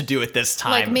be able to do it this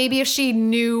time. Like, maybe if she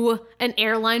knew an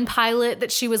airline pilot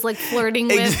that she was, like, flirting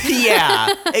with.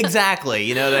 Yeah, exactly.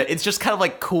 You know, that it's just kind of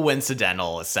like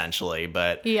coincidental, essentially.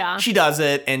 But Yeah. she does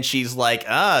it, and she's like,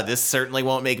 this certainly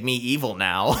won't make me evil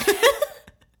now.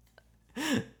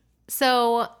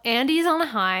 So Andy's on a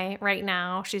high right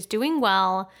now. She's doing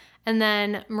well. And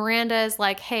then Miranda is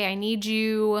like, hey, I need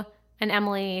you and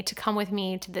Emily to come with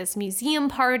me to this museum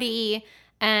party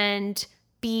and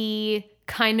be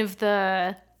kind of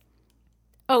the...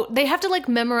 Oh, they have to like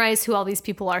memorize who all these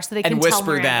people are so they can and tell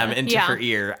whisper them Miranda. into her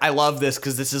ear. I love this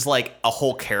because this is like a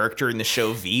whole character in the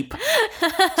show Veep.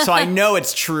 So I know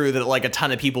it's true that like a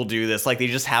ton of people do this. Like they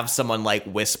just have someone like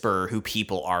whisper who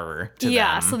people are to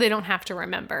them. So they don't have to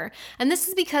remember. And this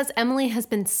is because Emily has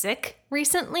been sick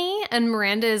recently and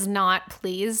Miranda is not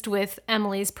pleased with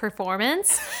Emily's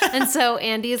performance. And so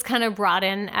Andy is kind of brought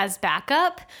in as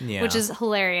backup, which is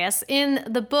hilarious. In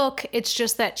the book, it's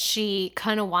just that she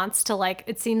kind of wants to like,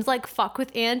 it seems like fuck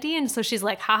with Andy. And so she's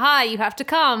like, haha, you have to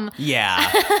come.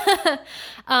 Yeah.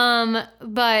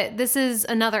 But this is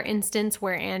another instance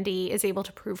where Andy is able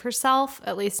to prove herself,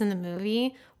 at least in the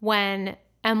movie, when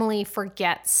Emily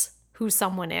forgets who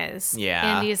someone is.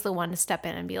 Yeah. Andy is the one to step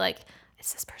in and be like,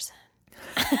 it's this person.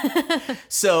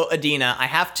 So, Adina, I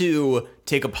have to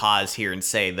take a pause here and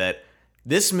say that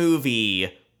this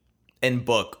movie and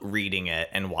book, reading it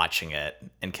and watching it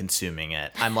and consuming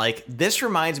it, I'm like, this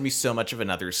reminds me so much of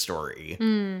Another Story.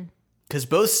 Because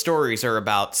both stories are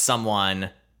about someone,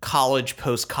 college,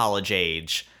 post-college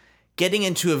age, getting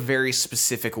into a very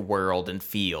specific world and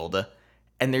field,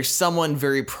 and there's someone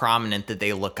very prominent that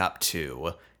they look up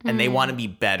to, and they want to be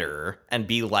better and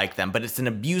be like them, but it's an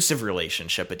abusive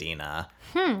relationship, Adina.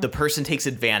 The person takes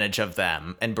advantage of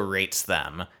them and berates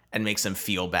them and makes them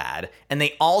feel bad. And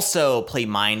they also play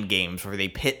mind games where they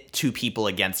pit two people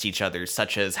against each other,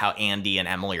 such as how Andy and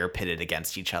Emily are pitted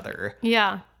against each other.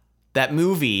 Yeah. That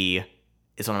movie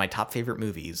is one of my top favorite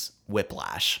movies,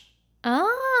 Whiplash.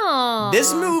 Oh.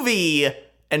 This movie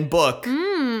and book,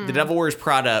 The Devil Wears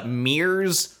Prada,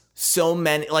 mirrors so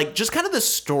many, like, just kind of the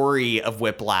story of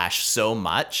Whiplash so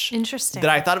much. Interesting. That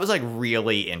I thought it was, like,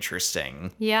 really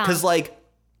interesting. Yeah. Because, like,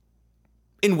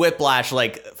 in Whiplash,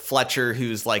 like, Fletcher,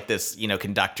 who's, like, this, you know,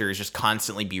 conductor, is just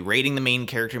constantly berating the main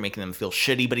character, making them feel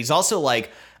shitty, but he's also,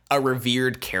 like, a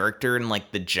revered character in,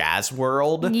 like, the jazz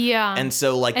world. Yeah. And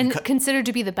so, like... And considered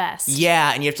to be the best.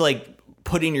 Yeah, and you have to, like,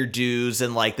 put in your dues,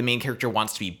 and, like, the main character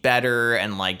wants to be better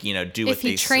and, like, you know, do what If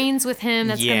he trains with him,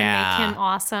 that's going to make him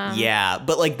awesome. Yeah,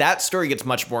 but, like, that story gets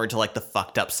much more into, like, the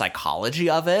fucked up psychology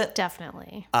of it.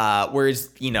 Definitely. Whereas,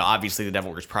 you know, obviously The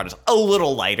Devil Wears Prada is a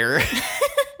little lighter.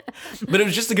 But it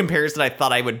was just a comparison I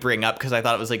thought I would bring up because I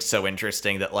thought it was, like, so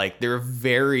interesting that, like, they're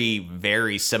very,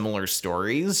 very similar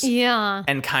stories. Yeah.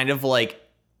 And kind of, like,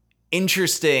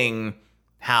 interesting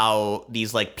how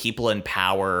these, like, people in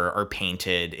power are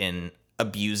painted in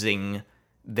abusing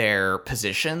their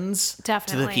positions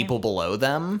Definitely. to the people below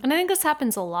them. And I think this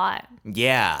happens a lot.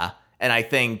 Yeah. And I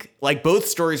think, like, both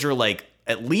stories are, like,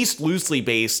 at least loosely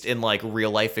based in, like,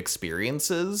 real life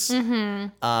experiences.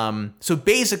 So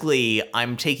basically,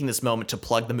 I'm taking this moment to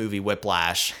plug the movie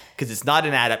Whiplash because it's not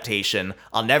an adaptation.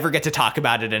 I'll never get to talk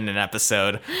about it in an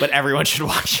episode, but everyone should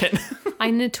watch it.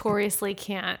 I notoriously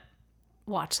can't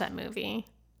watch that movie.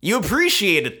 You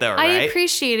appreciate it, though, right? I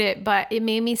appreciate it, but it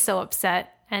made me so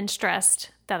upset and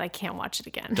stressed that I can't watch it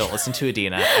again. Don't listen to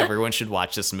Adina. Everyone should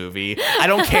watch this movie. I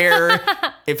don't care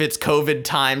if it's COVID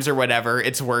times or whatever.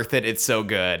 It's worth it. It's so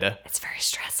good. It's very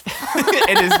stressful.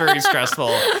 It is very stressful.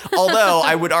 Although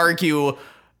I would argue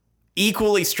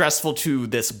equally stressful to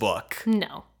this book.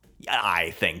 No. I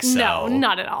think so. No,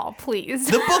 not at all. Please.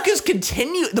 The book is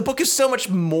The book is so much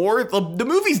more. The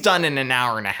movie's done in an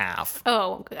hour and a half.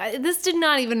 Oh, this did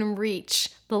not even reach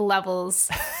the levels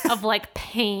of like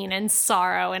pain and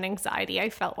sorrow and anxiety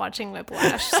I felt watching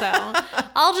Whiplash. So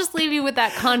I'll just leave you with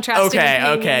that contrast.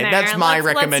 Okay. That's my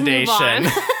recommendation. Let's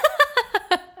move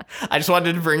on. I just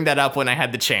wanted to bring that up when I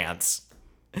had the chance.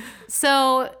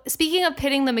 So speaking of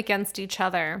pitting them against each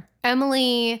other,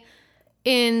 Emily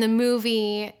in the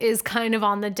movie is kind of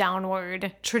on the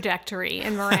downward trajectory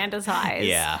in Miranda's eyes.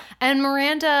 Yeah. And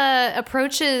Miranda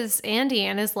approaches Andy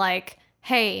and is like,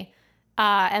 hey,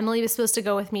 Emily was supposed to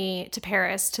go with me to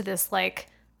Paris to this like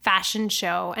fashion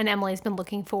show, and Emily's been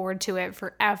looking forward to it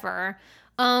forever.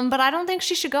 But I don't think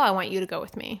she should go. I want you to go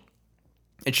with me.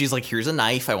 And she's like, here's a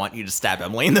knife. I want you to stab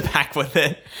Emily in the back with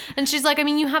it. And she's like, I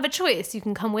mean, you have a choice. You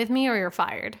can come with me or you're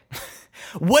fired.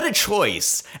 What a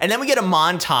choice. And then we get a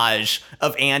montage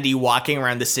of Andy walking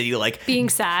around the city, like, being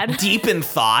sad, deep in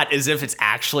thought, as if it's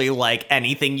actually like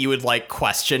anything you would like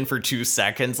question for 2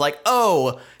 seconds. Like,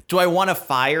 oh, do I want to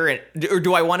fire it, or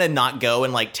do I want to not go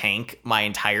and like tank my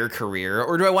entire career?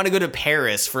 Or do I want to go to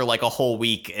Paris for like a whole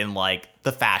week in like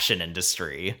the fashion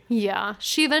industry? Yeah.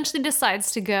 She eventually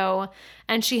decides to go,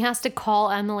 and she has to call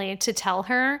Emily to tell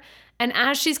her. And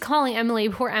as she's calling Emily,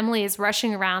 poor Emily is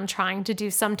rushing around trying to do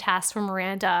some task for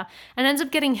Miranda and ends up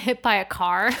getting hit by a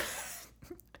car.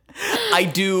 I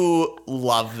do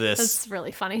love this. It's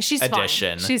really funny. She's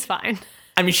addition. fine. She's fine.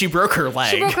 I mean, she broke her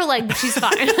leg. She broke her leg, but she's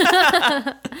fine.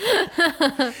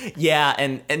 Yeah,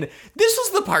 and this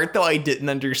was the part, though, I didn't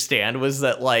understand, was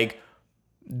that, like,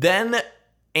 then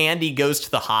Andy goes to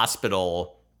the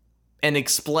hospital and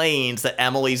explains that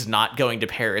Emily's not going to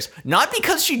Paris. Not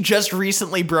because she just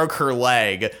recently broke her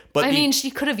leg, but... I mean,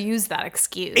 she could have used that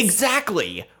excuse.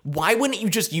 Exactly. Why wouldn't you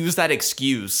just use that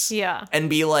excuse? Yeah. And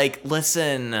be like,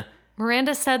 listen...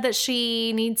 Miranda said that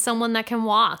she needs someone that can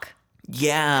walk.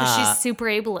 Yeah. She's super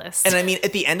ableist. And I mean,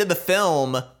 at the end of the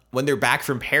film, when they're back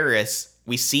from Paris,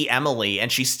 we see Emily,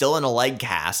 and she's still in a leg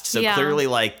cast. So clearly,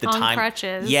 like, the on time...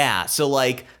 crutches. Yeah. So,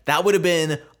 like, that would have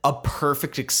been a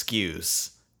perfect excuse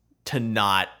to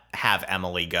not have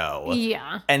Emily go.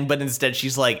 Yeah. But instead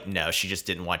she's like, no, she just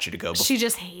didn't want you to go. She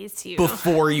just hates you.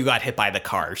 Before you got hit by the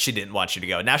car, she didn't want you to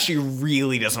go. Now she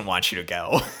really doesn't want you to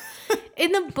go.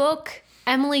 In the book,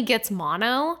 Emily gets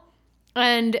mono,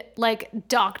 and like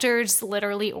doctors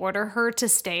literally order her to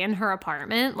stay in her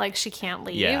apartment. Like she can't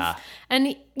leave. Yeah.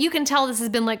 And you can tell this has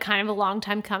been like kind of a long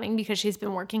time coming because she's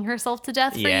been working herself to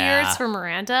death for years for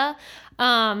Miranda.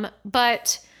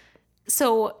 But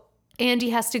so Andy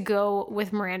has to go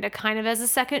with Miranda kind of as a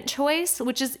second choice,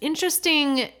 which is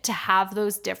interesting to have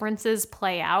those differences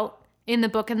play out in the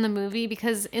book and the movie,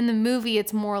 because in the movie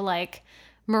it's more like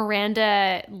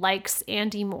Miranda likes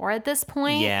Andy more at this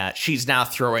point. Yeah, she's now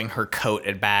throwing her coat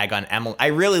and bag on Emily. I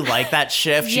really like that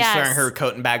shift. She's throwing her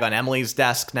coat and bag on Emily's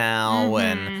desk now.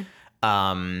 And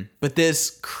but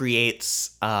this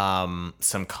creates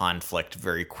some conflict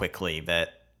very quickly,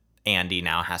 that Andy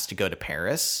now has to go to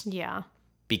Paris. Yeah.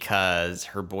 Because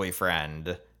her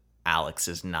boyfriend, Alex,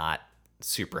 is not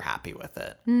super happy with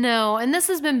it. No, and this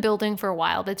has been building for a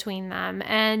while between them.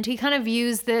 And he kind of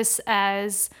views this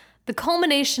as the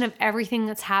culmination of everything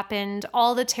that's happened,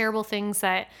 all the terrible things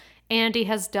that Andy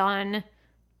has done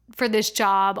for this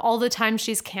job, all the time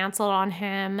she's canceled on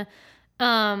him.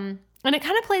 And it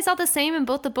kind of plays out the same in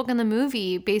both the book and the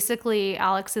movie. Basically,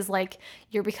 Alex is like,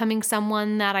 you're becoming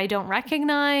someone that I don't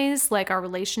recognize. Like, our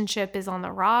relationship is on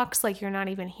the rocks. Like, you're not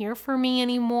even here for me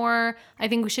anymore. I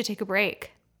think we should take a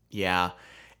break. Yeah.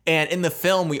 And in the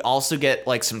film, we also get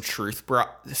like some truth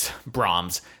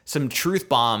bombs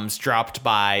dropped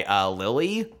by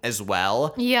Lily as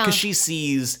well. Yeah. Because she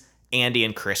sees Andy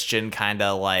and Christian kind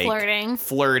of like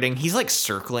flirting. He's like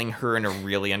circling her in a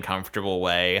really uncomfortable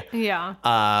way.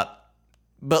 Yeah.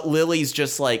 But Lily's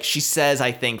just like, she says,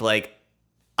 I think, like,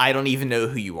 I don't even know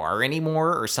who you are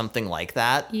anymore, or something like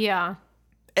that. Yeah.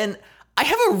 And I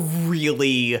have a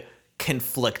really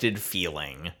conflicted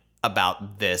feeling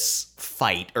about this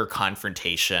fight or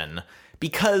confrontation,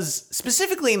 because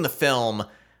specifically in the film,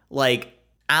 like,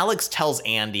 Alex tells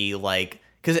Andy, like,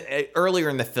 because earlier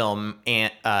in the film,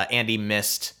 Andy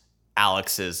missed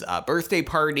Alex's birthday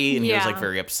party, and he was like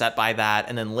very upset by that.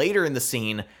 And then later in the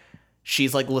scene,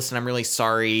 she's like, listen, I'm really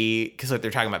sorry, because like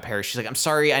they're talking about Paris. She's like, I'm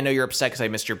sorry, I know you're upset because I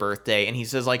missed your birthday. And he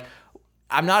says, like,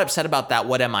 I'm not upset about that.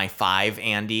 What am I, 5,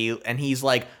 Andy? And he's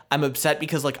like, I'm upset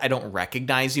because like I don't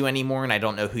recognize you anymore, and I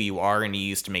don't know who you are, and you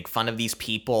used to make fun of these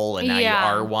people, and now you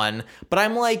are one. But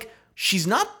I'm like, she's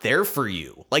not there for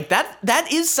you. Like, that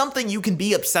is something you can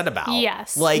be upset about.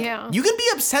 Yes. Like, you can be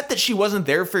upset that she wasn't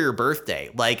there for your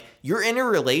birthday. Like, you're in a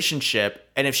relationship,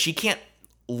 and if she can't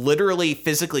literally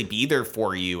physically be there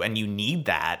for you and you need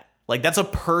that, like, that's a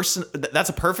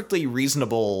perfectly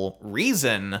reasonable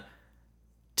reason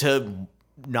to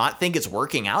not think it's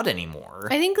working out anymore.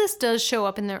 I think this does show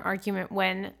up in their argument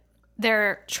when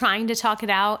they're trying to talk it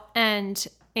out and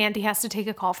Andy has to take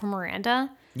a call from Miranda.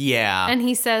 Yeah. And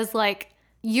he says, like,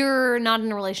 you're not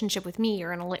in a relationship with me.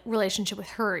 You're in a relationship with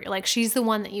her. Like, she's the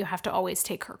one that you have to always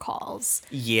take her calls.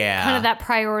 Yeah. Kind of that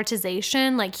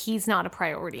prioritization. Like, he's not a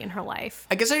priority in her life.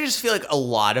 I guess I just feel like a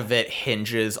lot of it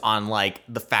hinges on, like,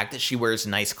 the fact that she wears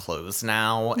nice clothes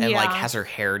now and, like, has her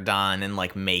hair done and,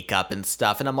 like, makeup and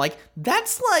stuff. And I'm like,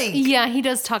 that's, like... Yeah, he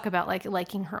does talk about, like,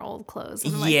 liking her old clothes.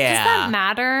 I'm like, does that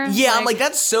matter? Yeah, like, I'm like,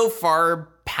 that's so far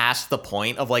past the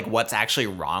point of like what's actually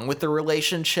wrong with the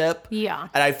relationship. Yeah.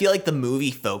 And I feel like the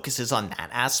movie focuses on that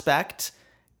aspect.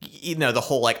 You know, the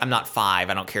whole like, I'm not 5,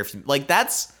 I don't care if you, like,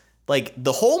 that's like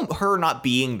the whole her not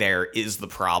being there is the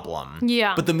problem.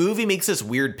 Yeah. But the movie makes this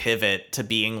weird pivot to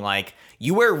being like,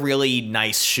 you wear really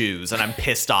nice shoes and I'm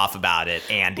pissed off about it,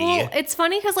 Andy. Well, it's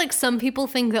funny because like some people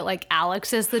think that like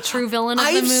Alex is the true villain of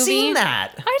the movie. I've seen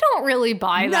that. I don't really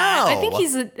buy that. I think No.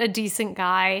 he's a decent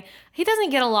guy. He doesn't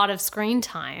get a lot of screen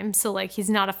time, so like he's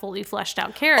not a fully fleshed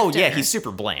out character. Oh yeah, he's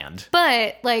super bland.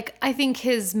 But like I think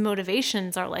his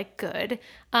motivations are like good.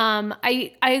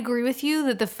 I agree with you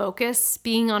that the focus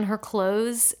being on her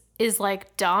clothes is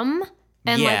like dumb.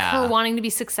 And like Yeah. her wanting to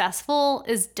be successful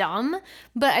is dumb.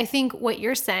 But I think what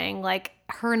you're saying, like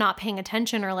her not paying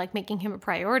attention or like making him a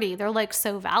priority, they're like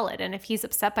so valid. And if he's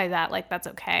upset by that, like that's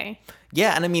okay.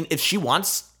 Yeah, and I mean, if she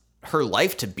wants her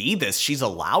life to be this, she's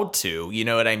allowed to. You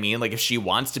know what I mean? Like, if she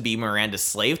wants to be Miranda's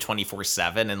slave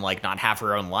 24/7 and like not have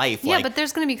her own life, Yeah, like, but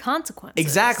there's going to be consequences.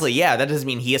 exactly. Yeah, that doesn't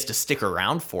mean he has to stick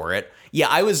around for it. Yeah,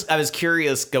 I was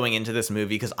curious going into this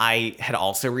movie because I had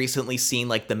also recently seen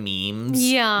like the memes.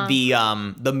 Yeah.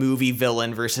 The movie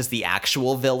villain versus the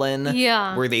actual villain.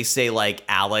 Yeah. Where they say like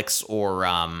Alex or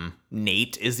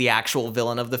Nate is the actual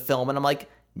villain of the film, and I'm like,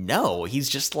 no, he's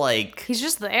just like He's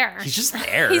just there. he's just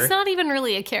there. He's not even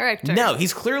really a character. No,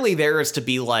 he's clearly there as to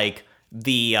be like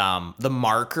the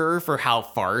marker for how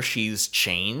far she's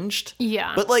changed.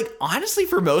 Yeah. But like honestly,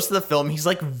 for most of the film, he's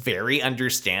like very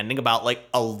understanding about like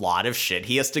a lot of shit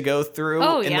he has to go through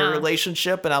Oh, in yeah. the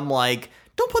relationship, and I'm like,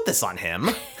 don't put this on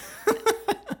him.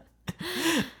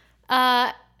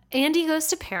 Andy goes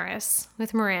to Paris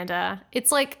with Miranda.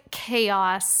 It's like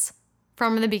chaos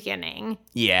from the beginning.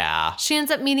 Yeah. She ends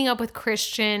up meeting up with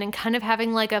Christian and kind of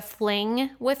having like a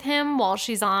fling with him while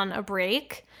she's on a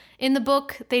break. In the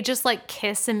book, they just like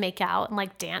kiss and make out and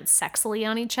like dance sexily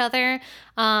on each other.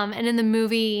 And in the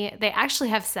movie, they actually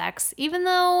have sex, even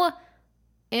though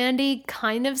Andy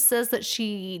kind of says that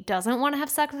she doesn't want to have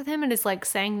sex with him and is like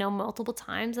saying no multiple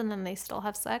times, and then they still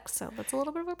have sex. So that's a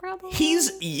little bit of a problem. He's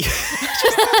I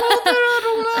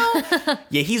don't know.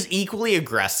 Yeah, he's equally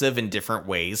aggressive in different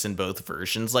ways in both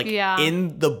versions. Like Yeah.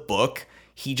 in the book,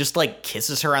 he just like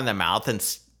kisses her on the mouth and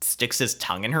sticks his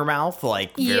tongue in her mouth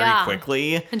like very Yeah.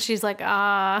 quickly. And she's like,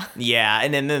 Yeah,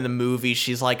 and then in the movie,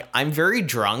 she's like, I'm very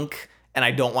drunk and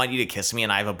I don't want you to kiss me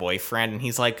and I have a boyfriend. And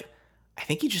he's like, I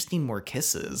think you just need more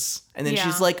kisses. And then Yeah.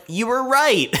 she's like, you were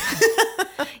right.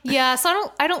 yeah.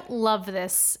 So I don't love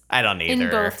this I don't either. in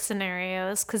both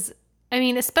scenarios, because I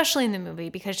mean, especially in the movie,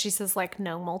 because she says like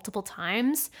no multiple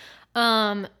times.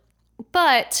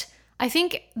 But I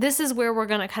think this is where we're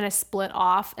going to kind of split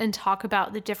off and talk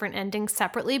about the different endings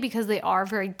separately, because they are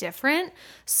very different.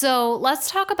 So let's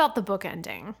talk about the book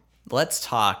ending. Let's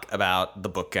talk about the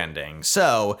book ending.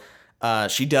 So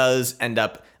she does end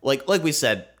up, like we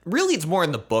said, really it's more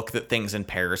in the book that things in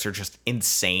Paris are just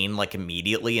insane, like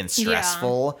immediately and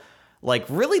stressful. Like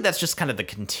really that's just kind of the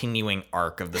continuing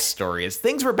arc of the story is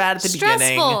things were bad at the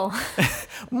Stressful. beginning.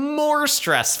 More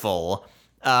stressful.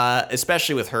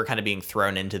 Especially with her kind of being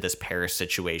thrown into this Paris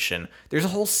situation. There's a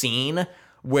whole scene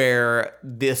where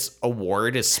this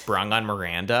award is sprung on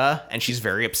Miranda and she's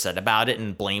very upset about it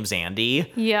and blames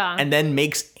Andy. Yeah. And then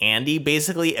makes Andy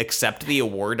basically accept the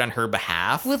award on her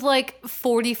behalf. With like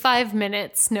 45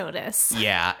 minutes notice.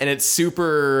 Yeah. And it's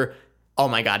super, oh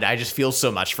my God, I just feel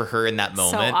so much for her in that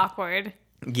So moment. awkward.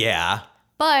 Yeah.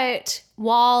 But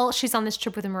while she's on this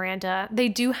trip with Miranda, they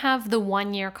do have the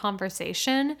 1-year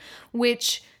conversation,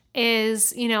 which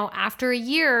is, you know, after a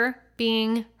year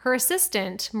being her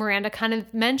assistant, Miranda kind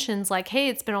of mentions like, hey,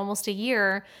 it's been almost a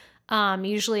year.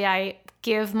 Usually I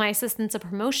give my assistants a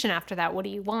promotion after that. What do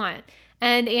you want?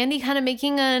 And Andy kind of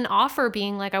making an offer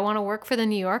being like, I want to work for the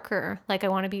New Yorker. Like, I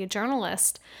want to be a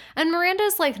journalist. And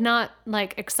Miranda's like not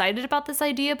like excited about this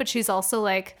idea, but she's also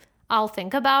like, I'll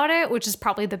think about it, which is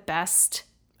probably the best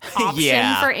option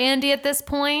Yeah. for Andy at this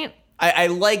point.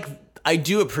 I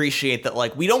do appreciate that,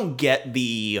 like, we don't get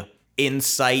the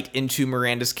insight into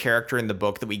Miranda's character in the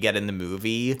book that we get in the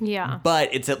movie. Yeah.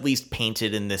 But it's at least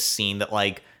painted in this scene that,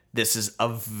 like, this is a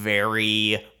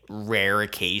very rare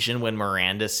occasion when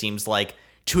Miranda seems like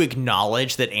to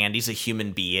acknowledge that Andy's a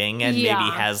human being and Yeah.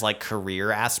 maybe has like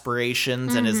career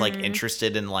aspirations and is like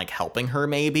interested in like helping her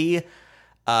maybe.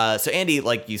 So Andy,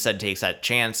 like you said, takes that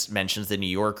chance, mentions the New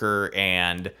Yorker,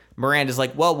 and Miranda's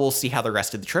like, well, we'll see how the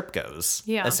rest of the trip goes,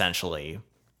 Yeah. essentially.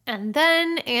 And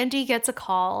then Andy gets a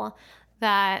call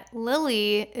that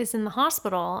Lily is in the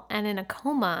hospital and in a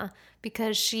coma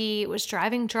because she was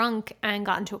driving drunk and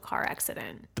got into a car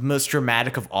accident. The most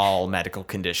dramatic of all medical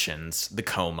conditions, the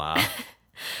coma.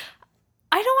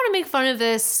 I don't want to make fun of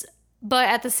this, but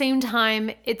at the same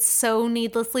time, it's so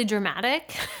needlessly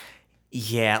dramatic.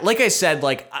 Yeah, like I said,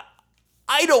 like,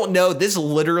 I don't know. This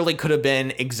literally could have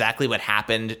been exactly what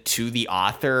happened to the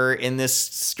author in this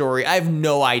story. I have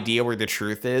no idea where the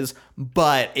truth is,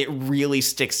 but it really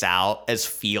sticks out as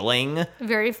feeling.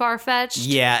 Very far-fetched.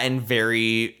 Yeah, and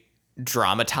very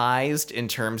dramatized in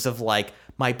terms of, like,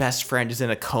 my best friend is in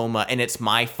a coma and it's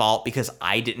my fault because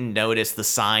I didn't notice the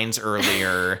signs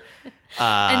earlier.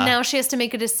 And now she has to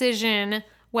make a decision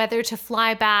whether to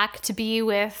fly back to be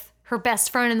with her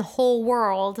best friend in the whole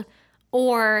world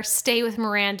or stay with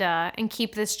Miranda and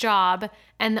keep this job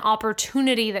and the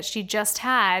opportunity that she just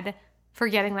had for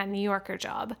getting that New Yorker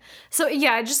job. So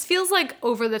yeah, it just feels like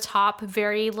over the top,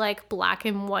 very like black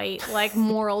and white, like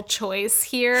moral choice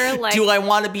here. Like, do I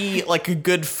want to be like a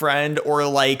good friend or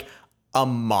like a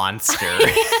monster?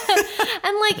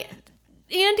 And like,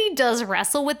 Andy does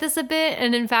wrestle with this a bit,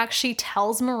 and in fact, she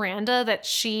tells Miranda that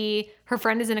her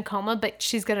friend is in a coma, but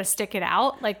she's gonna stick it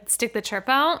out, like stick the trip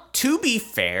out. To be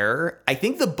fair, I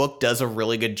think the book does a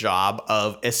really good job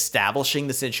of establishing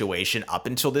the situation up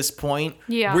until this point.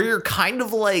 Yeah. Where you're kind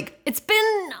of like... It's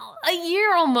been a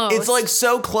year almost. It's like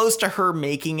so close to her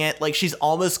making it, like she's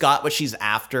almost got what she's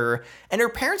after. And her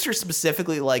parents are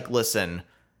specifically like, listen...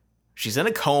 She's in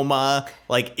a coma.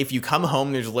 Like, if you come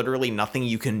home, there's literally nothing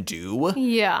you can do.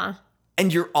 Yeah.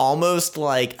 And you're almost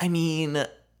like, I mean...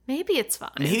 Maybe it's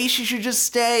fine. Maybe she should just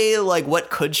stay. Like,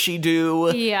 what could she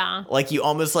do? Yeah. Like, you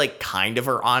almost, like, kind of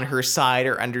are on her side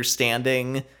or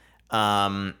understanding.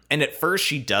 And at first,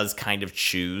 she does kind of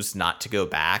choose not to go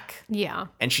back. Yeah.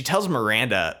 And she tells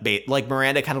Miranda, like,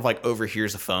 Miranda kind of, like,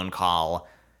 overhears a phone call.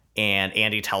 And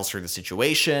Andy tells her the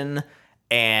situation.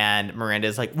 And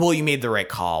Miranda's like, well, you made the right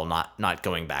call, not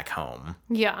going back home.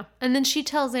 Yeah. And then she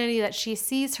tells Andy that she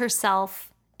sees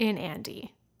herself in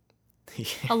Andy.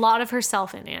 A lot of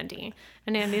herself in Andy.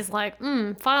 And Andy's like,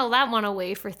 file that one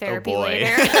away for therapy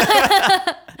later.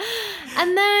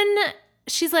 And then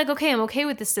she's like, okay, I'm okay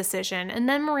with this decision. And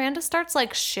then Miranda starts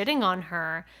like shitting on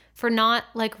her for not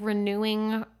like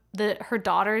renewing her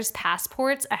daughter's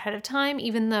passports ahead of time,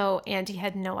 even though Andy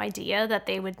had no idea that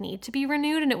they would need to be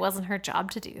renewed and it wasn't her job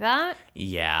to do that.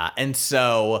 Yeah. And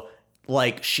so,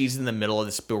 like, she's in the middle of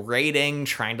this berating,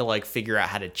 trying to, like, figure out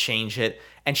how to change it.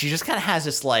 And she just kind of has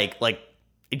this, like,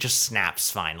 it just snaps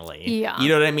finally. Yeah. You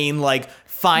know what I mean? Like,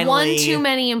 finally. One too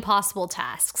many impossible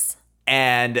tasks.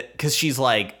 And because she's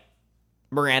like,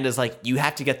 Miranda's like, you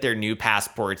have to get their new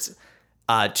passports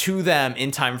to them in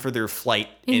time for their flight.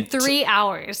 In 3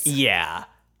 hours. Yeah.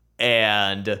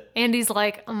 And Andy's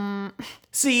like,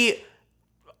 See,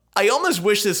 I almost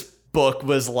wish this book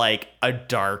was like a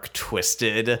dark,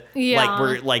 twisted, Yeah. like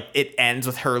where like it ends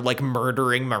with her like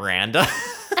murdering Miranda.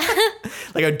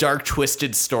 Like a dark,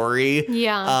 twisted story.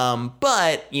 Yeah.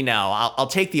 But, you know, I'll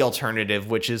take the alternative,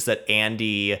 which is that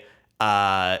Andy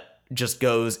just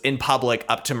goes in public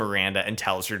up to Miranda and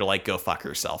tells her to like go fuck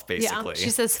herself, basically. Yeah. She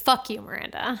says, fuck you,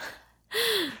 Miranda.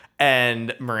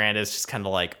 And Miranda's just kind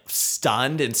of like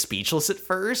stunned and speechless at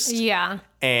first. Yeah.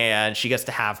 And she gets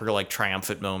to have her like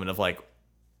triumphant moment of like,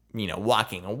 you know,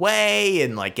 walking away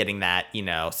and like getting that, you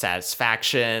know,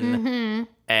 satisfaction. Mm-hmm.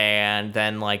 And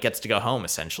then like gets to go home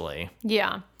essentially.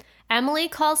 Yeah. Emily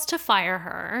calls to fire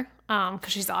her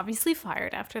because she's obviously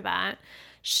fired after that.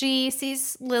 She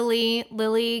sees Lily.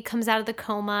 Lily comes out of the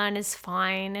coma and is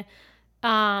fine.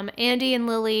 Andy and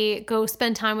Lily go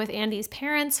spend time with Andy's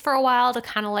parents for a while to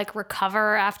kind of like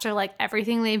recover after like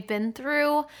everything they've been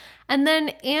through. And then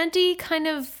Andy kind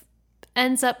of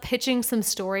ends up pitching some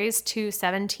stories to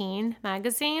 17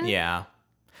 magazine. Yeah.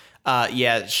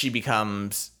 She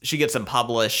gets them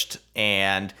published,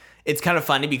 and it's kind of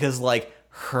funny because like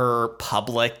her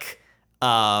public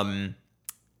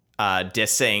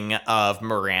dissing of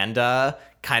Miranda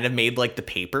kind of made like the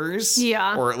papers,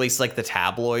 Yeah. or at least like the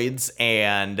tabloids,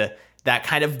 and that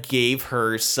kind of gave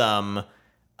her some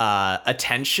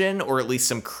attention, or at least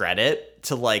some credit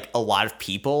to like a lot of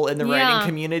people in the writing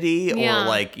community, Yeah. or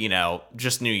like, you know,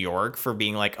 just New York, for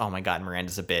being like, oh my God,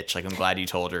 Miranda's a bitch. Like, I'm glad you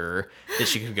told her that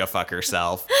she could go fuck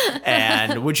herself.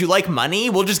 And would you like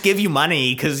money? We'll just give you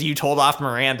money because you told off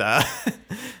Miranda.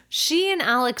 She and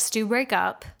Alex do break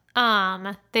up.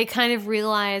 They kind of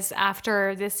realize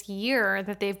after this year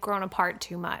that they've grown apart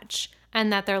too much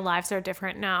and that their lives are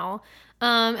different now.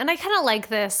 And I kind of like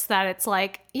this, that it's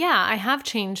like, yeah, I have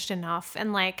changed enough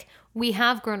and like we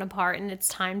have grown apart and it's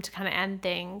time to kind of end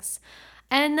things.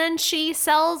 And then she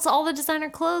sells all the designer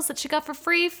clothes that she got for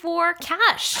free for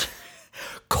cash.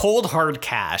 Cold hard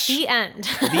cash. The end.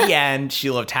 The end. She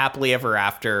lived happily ever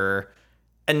after.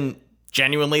 And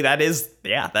genuinely, that's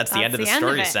the end of the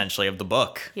story, essentially, of the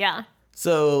book. Yeah.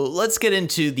 So let's get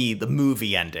into the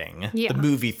movie ending, Yeah. the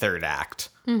movie third act.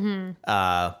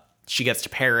 She gets to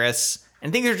Paris,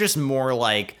 and things are just more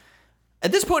like,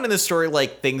 at this point in the story,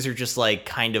 like things are just like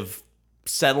kind of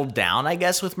settled down, I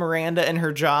guess, with Miranda and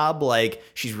her job. Like,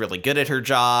 she's really good at her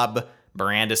job.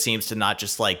 Miranda seems to not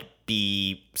just like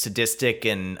be sadistic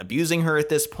and abusing her at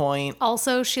this point.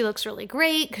 Also, she looks really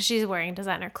great because she's wearing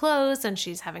designer clothes and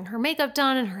she's having her makeup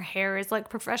done and her hair is like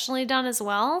professionally done as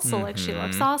well. So like she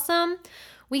looks awesome.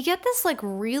 We get this like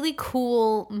really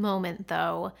cool moment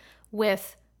though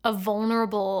with a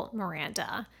vulnerable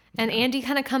Miranda. And Andy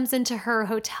kind of comes into her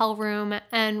hotel room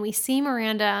and we see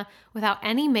Miranda without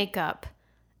any makeup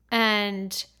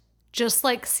and just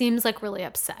like seems like really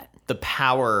upset. The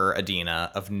power,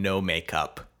 Adina, of no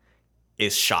makeup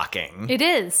is shocking. It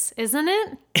is, isn't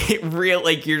it? It really,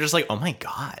 like, you're just like, oh my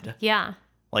God. Yeah.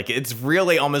 Like, it's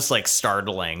really almost like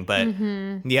startling. But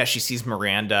yeah, she sees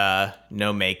Miranda,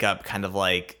 no makeup, kind of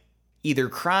like either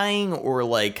crying or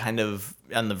like kind of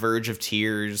on the verge of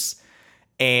tears.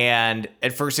 And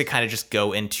at first they kind of just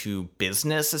go into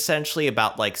business essentially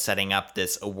about like setting up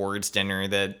this awards dinner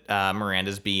that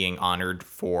Miranda's being honored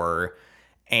for.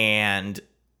 And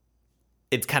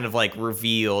it's kind of like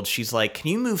revealed. She's like, can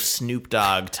you move Snoop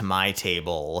Dogg to my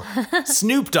table?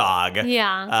 Snoop Dogg.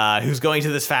 Yeah. Who's going to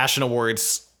this fashion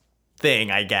awards thing,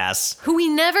 I guess. Who we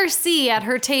never see at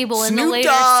her table in the Snoop later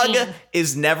Dogg scene.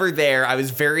 is never there. I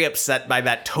was very upset by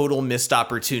that total missed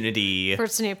opportunity For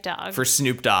Snoop Dogg. for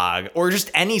Snoop Dogg, or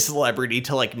just any celebrity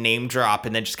to like name drop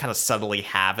and then just kind of subtly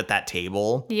have at that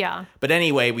table. Yeah. But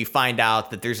anyway, we find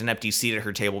out that there's an empty seat at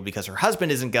her table because her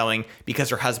husband isn't going, because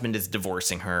her husband is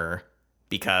divorcing her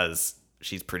because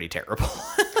she's pretty terrible.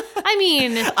 I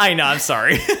mean, I know, I'm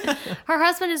sorry. her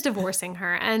husband is divorcing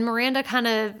her, and Miranda kind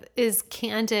of is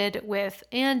candid with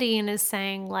Andy and is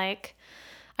saying, like,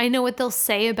 I know what they'll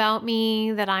say about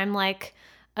me, that I'm like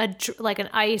like an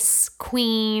ice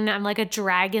queen, I'm like a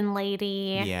dragon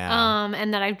lady, Yeah.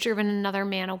 and that I've driven another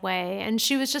man away. And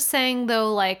she was just saying,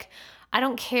 though, like, I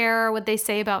don't care what they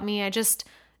say about me. I just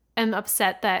am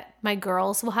upset that my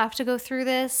girls will have to go through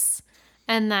this.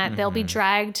 And that they'll be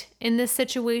dragged in this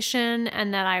situation,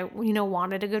 and that I,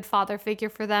 wanted a good father figure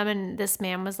for them, and this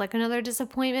man was like another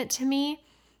disappointment to me.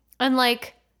 And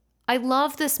like, I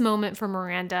love this moment for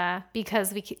Miranda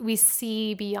because we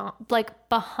see beyond, like,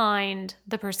 behind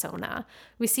the persona.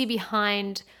 We see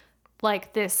behind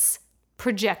like this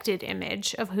projected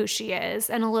image of who she is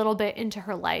and a little bit into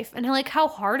her life, and like how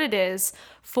hard it is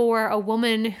for a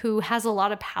woman who has a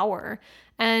lot of power,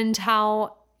 and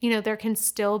how there can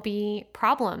still be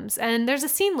problems. And there's a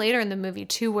scene later in the movie,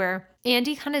 too, where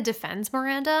Andy kind of defends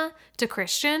Miranda to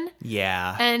Christian.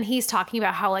 Yeah. And he's talking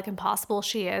about how, like, impossible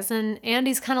she is. And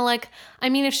Andy's kind of like, I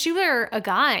mean, if she were a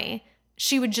guy,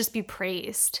 she would just be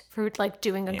praised for, like,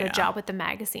 doing a good job with the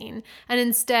magazine. And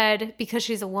instead, because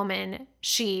she's a woman,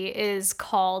 she is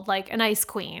called, like, an ice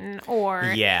queen or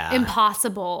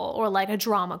impossible or, like, a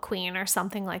drama queen or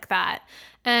something like that.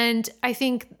 And I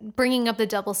think bringing up the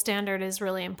double standard is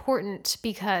really important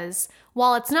because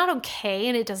while it's not okay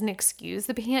and it doesn't excuse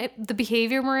the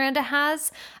behavior Miranda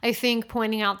has, I think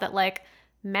pointing out that, like,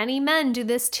 many men do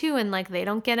this too and, like, they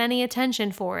don't get any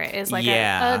attention for it is, like,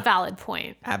 a valid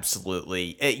point.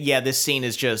 Absolutely. This scene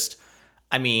is just,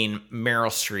 I mean,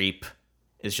 Meryl Streep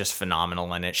is just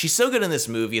phenomenal in it. She's so good in this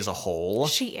movie as a whole.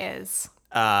 She is.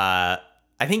 I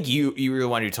think you were the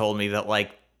one who told me that,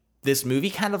 like, this movie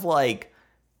kind of, like,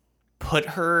 put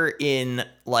her in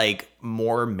like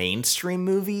more mainstream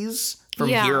movies from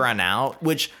here on out,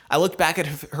 which I looked back at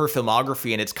her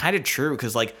filmography and it's kind of true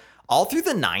because like all through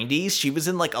the 90s she was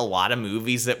in like a lot of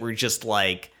movies that were just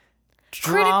like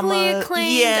critically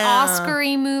acclaimed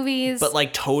Oscar-y movies, but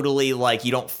like totally like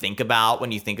you don't think about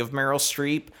when you think of Meryl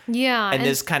Streep. And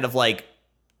this kind of like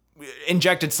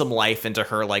injected some life into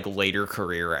her like later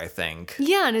career, I think.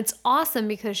 Yeah, and it's awesome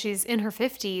because she's in her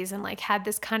 50s and like had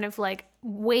this kind of like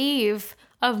wave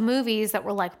of movies that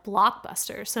were like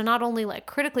blockbusters. So not only like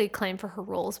critically acclaimed for her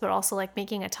roles, but also like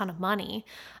making a ton of money,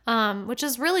 which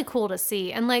is really cool to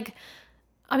see. And like,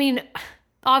 I mean,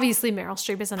 obviously Meryl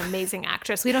Streep is an amazing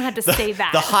actress. We don't have to say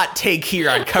that. The hot take here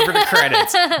on Cover to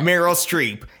Credits, Meryl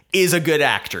Streep is a good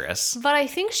actress. But I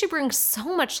think she brings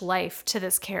so much life to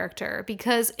this character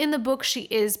because in the book, she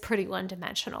is pretty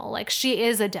one-dimensional. Like, she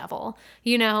is a devil,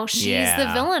 She's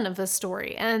the villain of the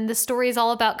story. And the story is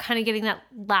all about kind of getting that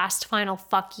last final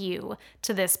fuck you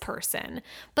to this person.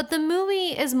 But the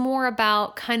movie is more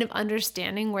about kind of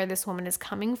understanding where this woman is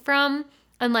coming from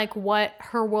and like what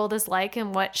her world is like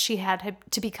and what she had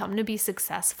to become to be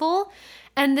successful.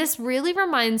 And this really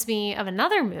reminds me of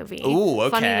another movie. Ooh, okay.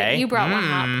 Funny that you brought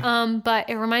one up. But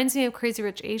it reminds me of Crazy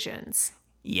Rich Asians.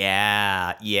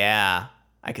 Yeah.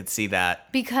 I could see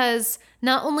that. Because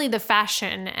not only the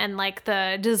fashion and like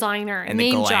the designer And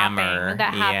the name glamour, dropping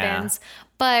that happens,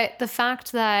 but the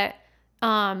fact that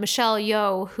Michelle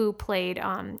Yeoh, who played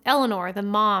Eleanor, the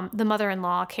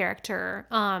mother-in-law character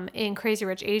in Crazy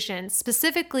Rich Asians,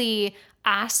 specifically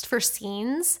asked for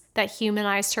scenes that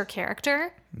humanized her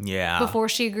character. Yeah. Before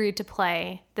she agreed to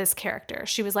play this character.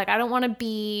 She was like, I don't want to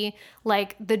be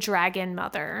like the dragon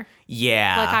mother.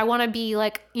 Yeah. Like, I want to be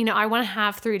like, I want to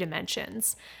have 3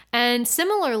 dimensions. And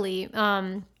similarly,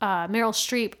 Meryl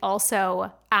Streep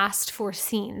also asked for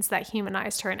scenes that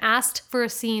humanized her and asked for a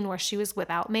scene where she was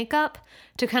without makeup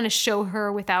to kind of show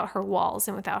her without her walls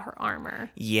and without her armor.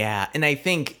 Yeah. And I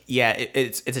think,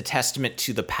 it's a testament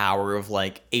to the power of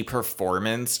like a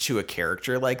performance to a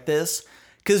character like this.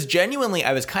 Because genuinely,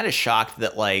 I was kind of shocked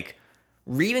that like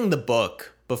reading the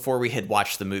book before we had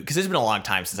watched the movie, because it's been a long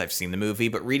time since I've seen the movie,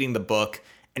 but reading the book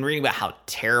and reading about how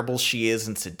terrible she is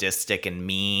and sadistic and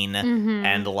mean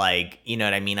and like, you know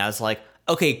what I mean? I was like,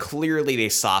 okay, clearly they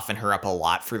soften her up a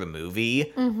lot for the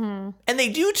movie. And they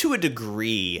do to a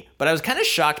degree, but I was kind of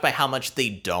shocked by how much they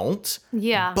don't.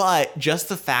 Yeah. But just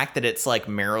the fact that it's like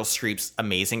Meryl Streep's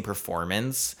amazing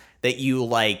performance that you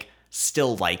like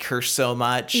still like her so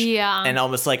much. Yeah. And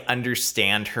almost like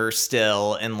understand her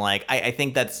still. And like, I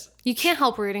think that's... You can't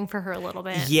help rooting for her a little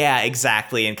bit. Yeah,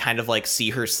 exactly. And kind of like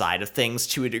see her side of things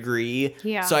to a degree.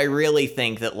 Yeah. So I really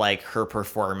think that like her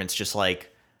performance just like,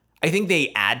 I think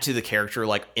they add to the character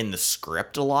like in the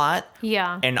script a lot.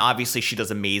 Yeah. And obviously she does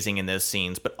amazing in those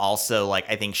scenes, but also like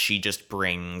I think she just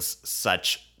brings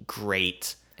such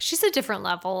great... She's a different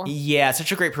level. Yeah,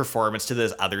 such a great performance to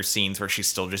those other scenes where she's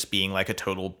still just being like a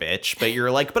total bitch, but you're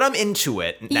like, but I'm into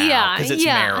it now because it's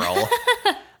Meryl.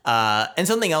 And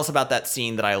something else about that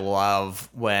scene that I love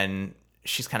when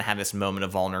she's kind of having this moment of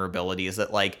vulnerability is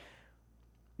that like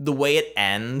the way it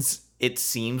ends, it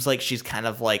seems like she's kind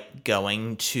of like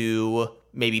going to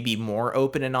maybe be more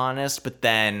open and honest, but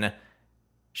then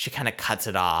she kind of cuts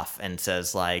it off and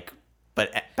says like,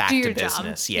 but back to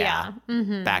business. Job.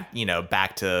 Yeah.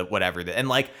 Back to whatever. And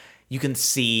like, you can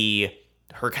see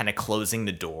her kind of closing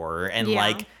the door and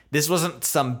like, this wasn't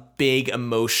some big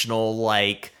emotional,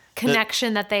 like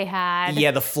connection that they had.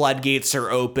 Yeah. The floodgates are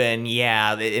open.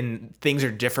 Yeah. And things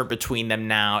are different between them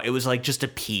now. It was like just a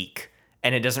peek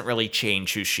and it doesn't really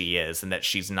change who she is and that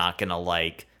she's not going to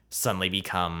like suddenly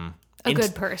become a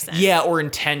good person. Yeah, or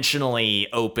intentionally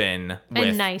open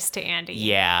and nice to Andy.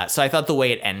 Yeah, so I thought the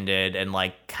way it ended and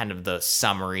like kind of the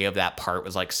summary of that part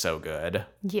was like so good.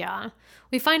 Yeah.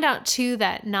 We find out too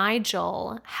that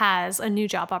Nigel has a new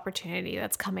job opportunity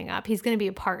that's coming up. He's going to be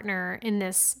a partner in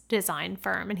this design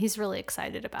firm and he's really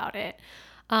excited about it.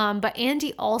 But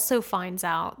Andy also finds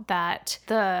out that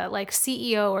the like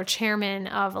CEO or chairman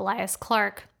of Elias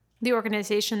Clark, the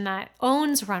organization that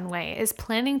owns Runway, is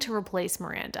planning to replace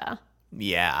Miranda.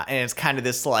 Yeah, and it's kind of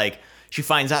this like, she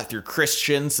finds out through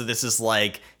Christian, so this is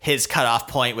like his cutoff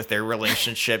point with their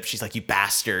relationship. She's like, you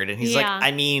bastard. And he's like,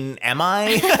 I mean, am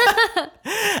I?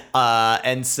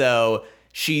 And so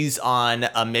she's on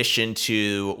a mission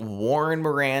to warn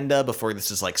Miranda before this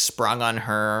is like sprung on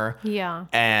her. Yeah.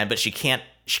 But she kind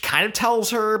of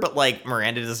tells her, but like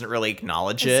Miranda doesn't really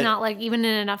acknowledge it. It's not like even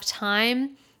in enough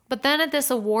time. But then at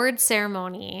this award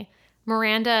ceremony,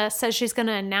 Miranda says she's going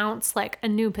to announce like a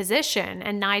new position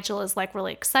and Nigel is like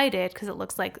really excited because it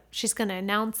looks like she's going to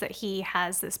announce that he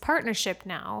has this partnership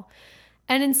now.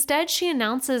 And instead she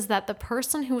announces that the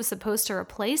person who was supposed to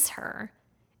replace her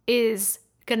is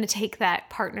going to take that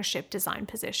partnership design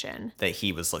position that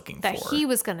he was looking for. That he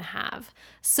was going to have.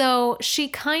 So she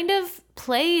kind of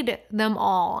played them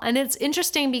all. And it's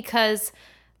interesting because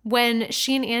when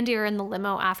she and Andy are in the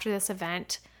limo after this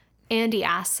event, Andy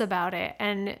asks about it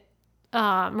and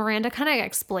Miranda kind of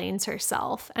explains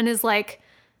herself and is like,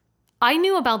 I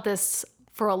knew about this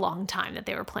for a long time that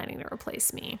they were planning to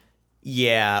replace me.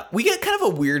 Yeah, we get kind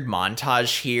of a weird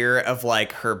montage here of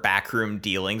like her backroom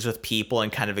dealings with people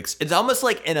and kind of it's almost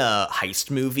like in a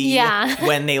heist movie. Yeah.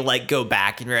 When they like go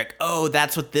back and you're like, oh,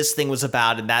 that's what this thing was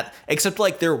about. And that, except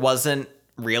like there wasn't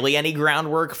really any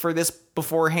groundwork for this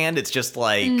beforehand. It's just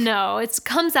like, no, it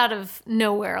comes out of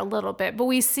nowhere a little bit, but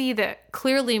we see that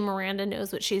clearly Miranda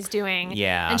knows what she's doing.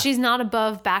 Yeah. And she's not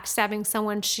above backstabbing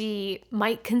someone she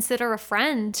might consider a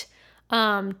friend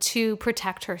to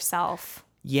protect herself.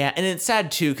 Yeah, and it's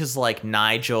sad too because like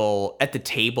Nigel at the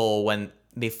table when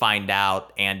they find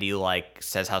out, Andy like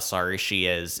says how sorry she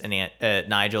is, and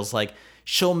Nigel's like,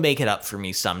 she'll make it up for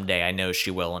me someday. I know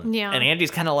she will. And, Yeah. and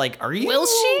Andy's kind of like, are you? Will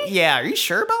she? Yeah, are you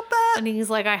sure about that? And he's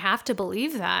like, I have to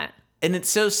believe that. And it's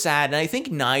so sad. And I think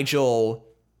Nigel,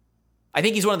 I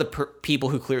think he's one of the people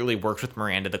who clearly worked with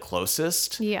Miranda the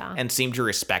closest. Yeah. And seemed to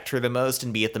respect her the most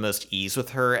and be at the most ease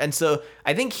with her. And so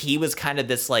I think he was kind of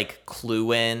this like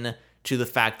clue in to the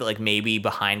fact that like maybe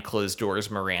behind closed doors,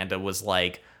 Miranda was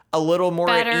like a little more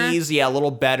Better. at ease. Yeah, a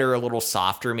little better, a little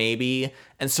softer maybe.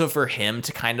 And so for him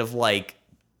to kind of like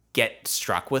get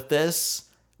struck with this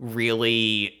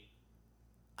really,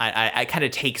 I kind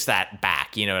of takes that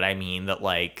back. You know what I mean? That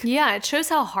like, Yeah, it shows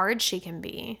how hard she can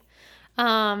be.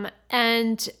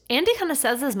 And Andy kind of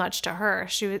says as much to her.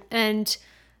 And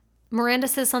Miranda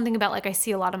says something about like, I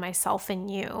see a lot of myself in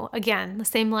you. Again, the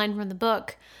same line from the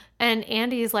book. And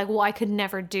Andy's like, well, I could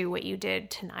never do what you did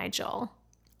to Nigel.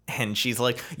 and she's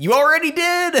like, you already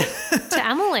did To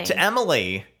Emily. to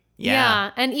Emily. Yeah.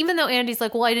 And even though Andy's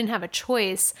like, well, I didn't have a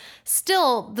choice,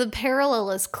 still the parallel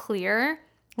is clear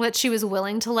that she was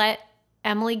willing to let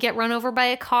Emily get run over by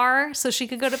a car so she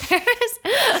could go to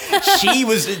Paris. She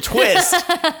was a twist.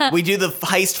 We do the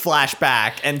heist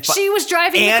flashback, and She was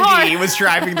driving the car. Andy was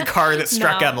driving the car that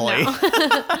struck No, Emily.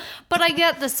 no. But I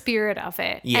get the spirit of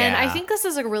it. Yeah. And I think this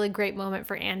is a really great moment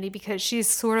for Andy because she's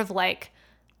sort of like,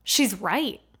 she's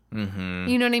right. Mm-hmm.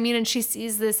 You know what I mean? And she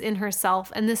sees this in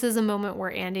herself. And this is a moment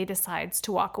where Andy decides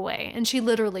to walk away. And she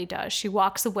literally does. She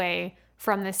walks away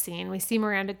from this scene. We see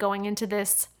Miranda going into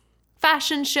this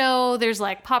fashion show. There's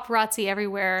like paparazzi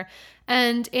everywhere.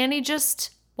 And Andy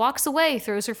just walks away,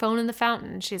 throws her phone in the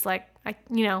fountain. She's like,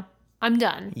 I'm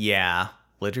done. Yeah,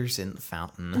 litter's in the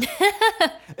fountain.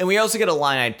 And we also get a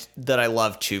line that I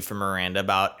love too from Miranda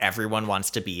about everyone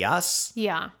wants to be us,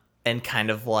 Yeah. and kind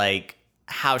of like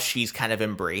how she's kind of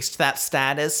embraced that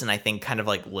status, and I think kind of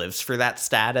like lives for that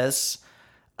status.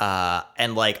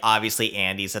 And like obviously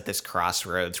Andy's at this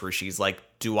crossroads where she's like,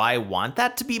 do I want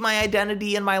that to be my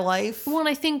identity in my life? Well, and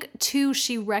I think too,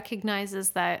 she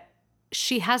recognizes that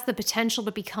she has the potential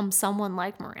to become someone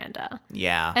like Miranda.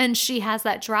 Yeah. And she has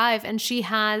that drive, and she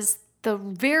has the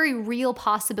very real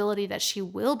possibility that she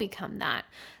will become that.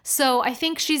 So I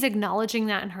think she's acknowledging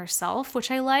that in herself, which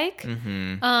I like.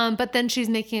 Mm-hmm. But then she's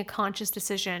making a conscious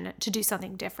decision to do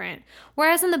something different.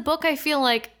 Whereas in the book, I feel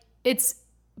like it's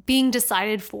being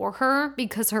decided for her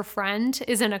because her friend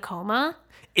is in a coma.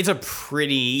 It's a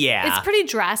pretty, It's pretty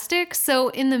drastic. So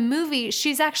in the movie,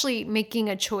 she's actually making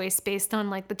a choice based on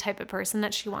like the type of person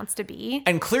that she wants to be.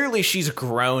 And clearly she's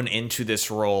grown into this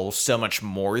role so much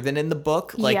more than in the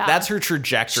book. Like Yeah. that's her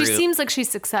trajectory. She seems like she's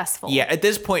successful. Yeah, at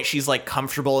this point she's like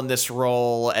comfortable in this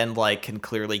role and like can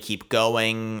clearly keep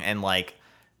going, and like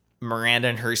Miranda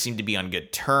and her seem to be on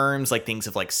good terms, like things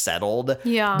have like settled.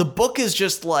 Yeah. The book is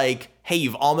just like, hey,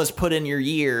 you've almost put in your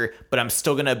year, but I'm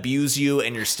still gonna abuse you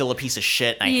and you're still a piece of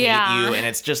shit and I Yeah. hate you, and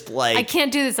it's just like I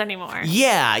can't do this anymore.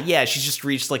 Yeah, she's just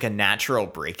reached like a natural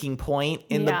breaking point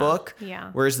in the Yeah, book. yeah.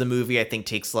 Whereas the movie, I think,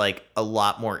 takes like a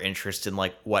lot more interest in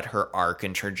like what her arc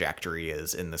and trajectory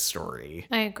is in the story.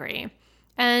 I agree.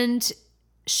 And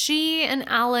she and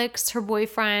Alex, her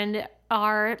boyfriend,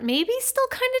 are maybe still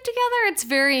kind of together. It's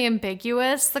very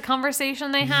ambiguous, the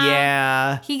conversation they have.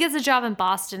 Yeah. He gets a job in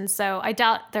Boston, so I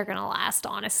doubt they're going to last,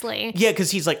 honestly. Yeah,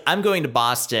 because he's like, I'm going to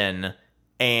Boston,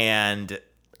 and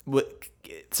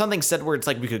something said where it's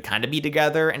like we could kind of be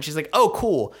together, and she's like, oh,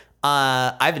 cool.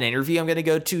 I have an interview I'm going to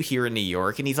go to here in New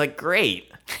York, and he's like, great.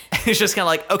 It's just kind of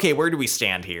like, okay, where do we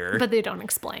stand here? But they don't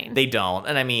explain. They don't,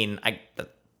 and I mean,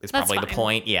 it's That's probably the fine.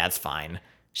 point. Yeah, it's fine.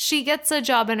 She gets a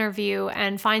job interview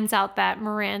and finds out that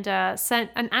Miranda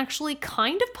sent an actually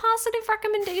kind of positive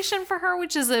recommendation for her,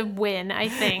 which is a win, I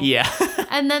think. Yeah.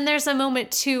 And then there's a moment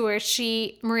too where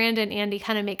Miranda and Andy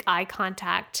kind of make eye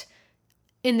contact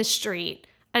in the street,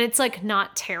 and it's like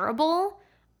not terrible.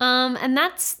 And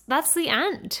that's the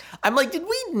end. I'm like, did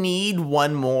we need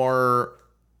one more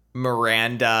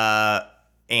Miranda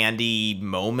Andy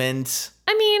moment?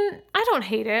 I mean, I don't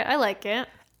hate it. I like it.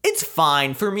 It's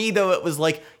fine. For me, though, it was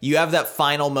like you have that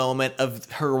final moment of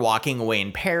her walking away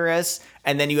in Paris,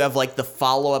 and then you have like the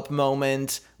follow-up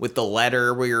moment with the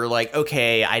letter where you're like,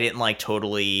 okay, I didn't like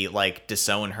totally like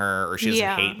disown her, or she doesn't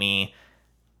Yeah. hate me.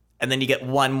 And then you get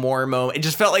one more moment. It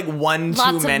just felt like one Lots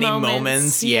too of many moments.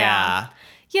 moments. Yeah.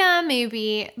 Yeah,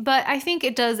 maybe. But I think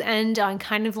it does end on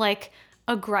kind of like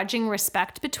a grudging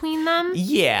respect between them.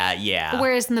 Yeah.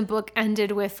 Whereas in the book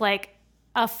ended with like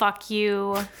a fuck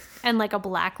you and like a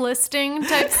blacklisting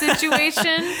type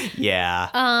situation.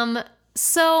 Yeah.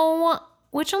 So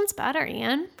which one's better,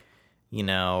 Ian? You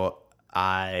know,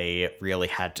 I really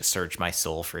had to search my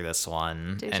soul for this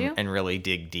one Did you? and really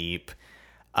dig deep.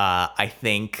 I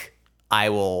think I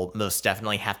will most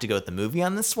definitely have to go with the movie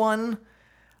on this one.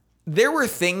 There were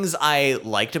things I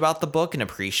liked about the book and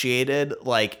appreciated,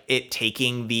 like it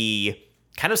taking the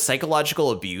kind of psychological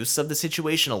abuse of the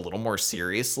situation a little more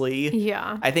seriously.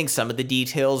 Yeah. I think some of the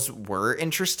details were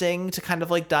interesting to kind of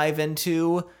like dive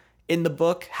into in the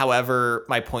book. However,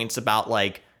 my points about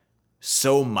like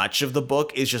so much of the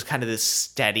book is just kind of this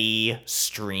steady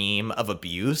stream of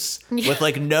abuse with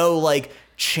like no like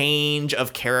change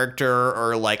of character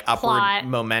or like upward Plot.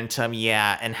 momentum.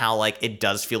 Yeah. And how like it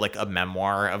does feel like a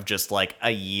memoir of just like a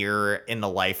year in the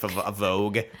life of a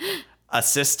Vogue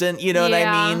assistant. You know what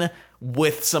I mean?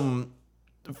 With some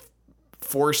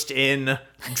forced in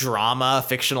drama,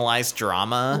 fictionalized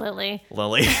drama.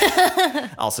 Lily.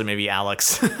 Also maybe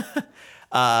Alex.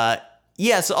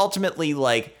 So ultimately,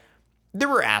 like, there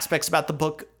were aspects about the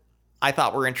book I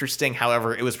thought were interesting.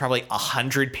 However, it was probably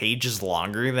 100 pages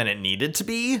longer than it needed to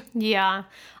be. Yeah,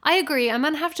 I agree. I'm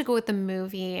going to have to go with the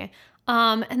movie.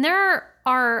 And there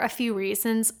are a few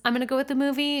reasons I'm going to go with the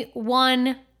movie.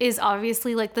 One is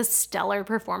obviously like the stellar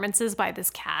performances by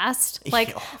this cast.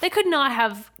 Like they could not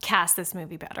have cast this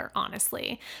movie better,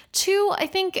 honestly. Two, I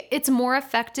think it's more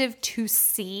effective to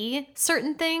see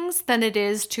certain things than it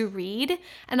is to read.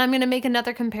 And I'm going to make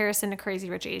another comparison to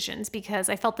Crazy Rich Asians because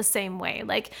I felt the same way.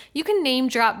 Like you can name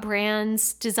drop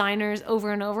brands, designers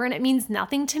over and over and it means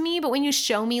nothing to me. But when you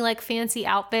show me like fancy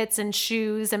outfits and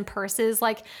shoes and purses,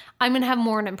 like I'm going to have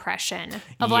more an impression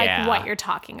of like what you're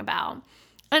talking about.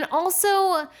 And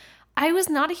also, I was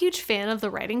not a huge fan of the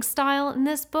writing style in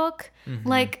this book. Mm-hmm.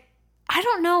 Like, I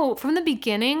don't know, from the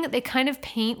beginning, they kind of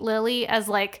paint Lily as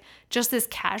like just this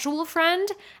casual friend.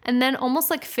 And then almost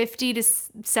like 50 to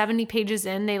 70 pages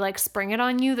in, they like spring it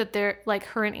on you that they're like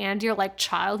her and Andy are like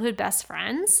childhood best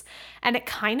friends. And it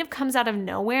kind of comes out of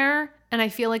nowhere. And I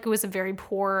feel like it was a very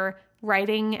poor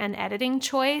writing and editing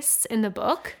choice in the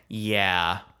book.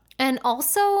 Yeah. And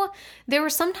also, there were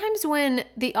some times when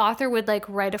the author would like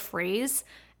write a phrase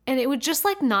and it would just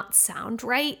like not sound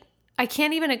right. I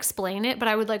can't even explain it, but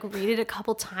I would like read it a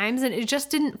couple times and it just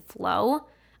didn't flow.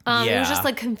 It was just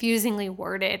like confusingly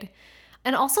worded.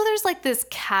 And also there's like this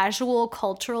casual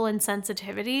cultural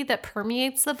insensitivity that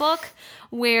permeates the book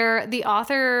where the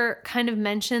author kind of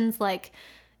mentions like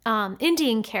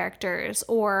Indian characters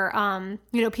or,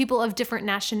 people of different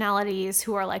nationalities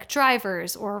who are like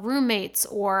drivers or roommates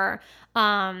or,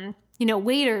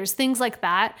 waiters, things like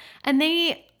that. And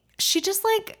she just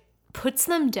like puts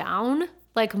them down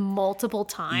like multiple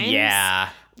times. Yeah.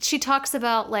 She talks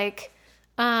about like,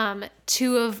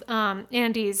 two of,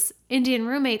 Andy's Indian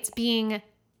roommates being,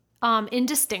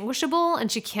 indistinguishable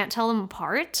and she can't tell them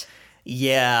apart.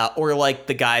 Yeah, or like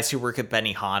the guys who work at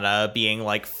Benihana being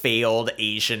like failed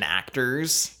Asian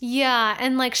actors. Yeah,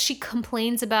 and like she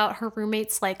complains about her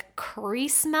roommate's like curry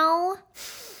smell.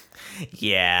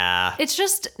 Yeah. It's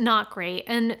just not great.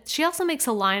 And she also makes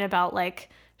a line about like,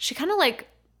 she kind of like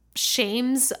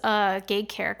shames a gay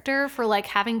character for like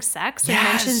having sex and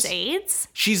mentions AIDS.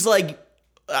 She's like,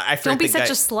 don't be such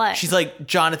a slut. She's like,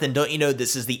 Jonathan, don't you know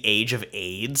this is the age of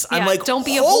AIDS? Yeah, I'm like, don't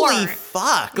be a holy whore.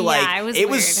 fuck. Yeah, Like, it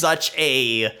was such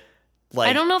a, like.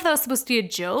 I don't know if that was supposed to be a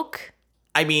joke.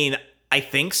 I mean, I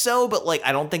think so, but like,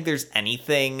 I don't think there's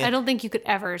anything. I don't think you could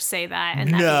ever say that.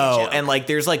 And be a joke. And like,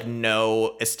 there's like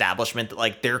no establishment that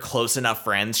like they're close enough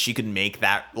friends she could make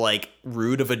that like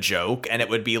rude of a joke and it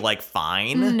would be like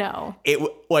fine. No.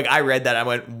 Like I read that,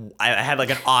 I had like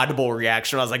an audible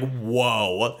reaction. I was like,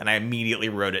 whoa, and I immediately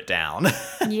wrote it down.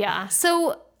 Yeah.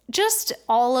 So just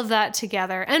all of that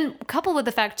together, and coupled with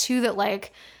the fact too that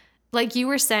like you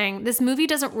were saying, this movie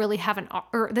doesn't really have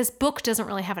this book doesn't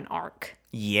really have an arc.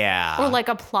 Yeah. Or like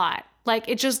a plot. Like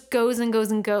it just goes and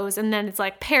goes and goes and then it's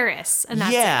like Paris and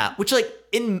that's it. Which like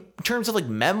in terms of like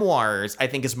memoirs, I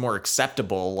think is more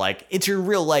acceptable. Like it's your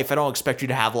real life. I don't expect you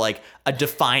to have like a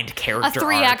defined character a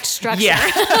 3-act arc. structure.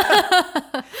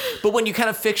 Yeah. But when you kind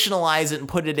of fictionalize it and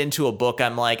put it into a book,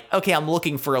 I'm like, okay, I'm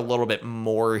looking for a little bit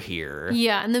more here.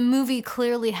 Yeah, and the movie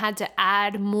clearly had to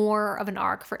add more of an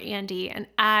arc for Andy and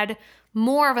add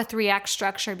more of a 3-act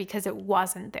structure because it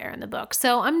wasn't there in the book.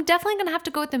 So I'm definitely going to have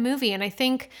to go with the movie. And I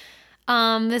think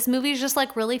this movie is just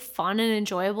like really fun and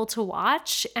enjoyable to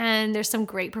watch. And there's some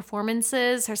great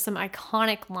performances. There's some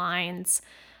iconic lines.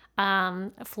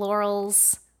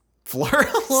 Florals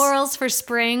for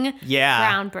spring.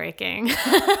 Yeah. Groundbreaking.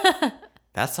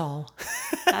 That's all.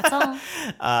 That's all.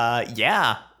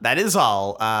 Yeah, that is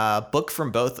all. Book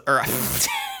from both, or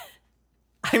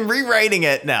I'm rewriting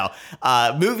it now.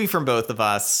 Movie from both of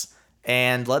us,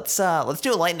 and let's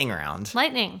do a lightning round.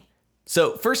 Lightning.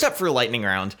 So first up for a lightning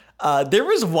round, There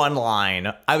was one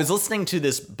line. I was listening to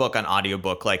this book on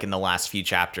audiobook like in the last few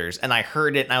chapters, and I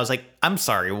heard it and I was like, I'm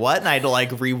sorry, what? And I had to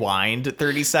like rewind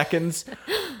 30 seconds.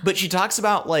 But she talks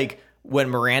about like when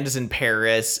Miranda's in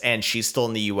Paris and she's still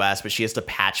in the US, but she has to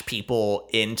patch people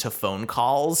into phone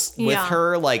calls with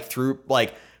her, like through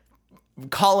like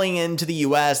calling into the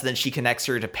US, then she connects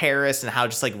her to Paris, and how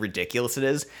just like ridiculous it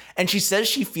is. And she says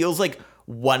she feels like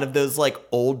one of those like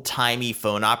old timey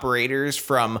phone operators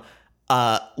from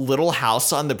Little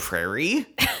House on the Prairie.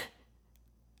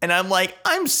 And I'm like,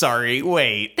 I'm sorry,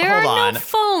 wait, there hold are on. no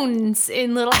phones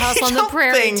in Little House on the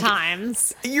Prairie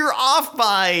times. You're off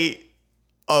by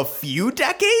a few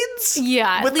decades?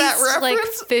 Yeah, with at least that like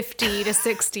reference? 50 to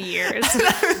 60 years.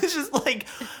 It's just like,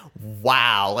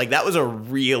 wow, like that was a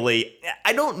really,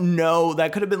 I don't know,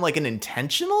 that could have been like an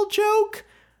intentional joke.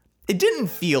 It didn't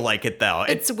feel like it though.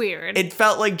 It's weird. It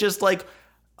felt like just like,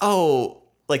 oh,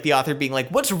 like the author being like,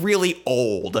 what's really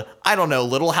old? I don't know,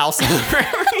 Little House on the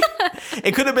Prairie.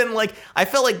 It could have been like, I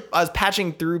felt like I was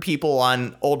patching through people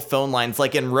on old phone lines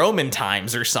like in Roman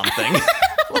times or something.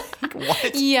 Like,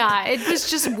 what? Yeah, it was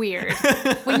just weird.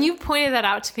 When you pointed that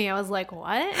out to me, I was like,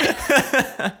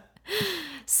 what?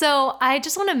 So I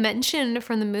just want to mention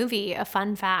from the movie a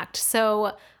fun fact.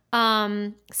 So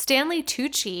Stanley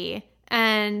Tucci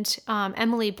and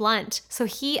Emily Blunt, so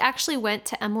he actually went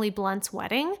to Emily Blunt's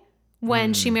wedding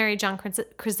when she married John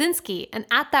Krasinski. And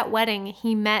at that wedding,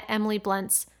 he met Emily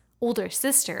Blunt's older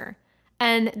sister,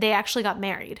 and they actually got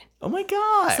married. Oh my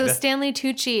God. So Stanley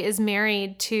Tucci is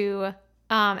married to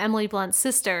Emily Blunt's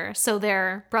sister, so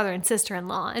they're brother and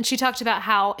sister-in-law. And she talked about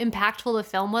how impactful the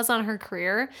film was on her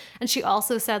career. And she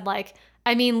also said, like,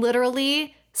 I mean,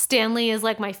 literally, Stanley is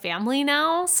like my family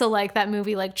now. So like that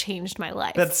movie like changed my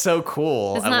life. That's so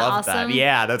cool. Isn't I that love awesome? that.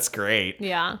 Yeah, that's great.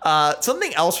 Yeah.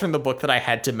 Something else from the book that I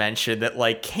had to mention that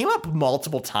like came up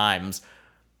multiple times.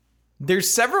 There's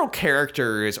several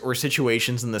characters or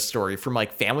situations in the story, from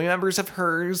like family members of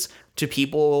hers to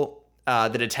people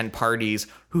that attend parties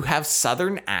who have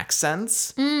Southern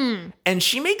accents. And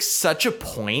she makes such a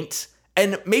point.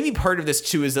 And maybe part of this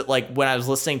too is that like when I was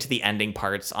listening to the ending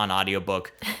parts on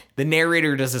audiobook, the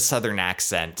narrator does a Southern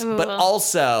accent, but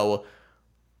also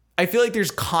I feel like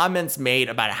there's comments made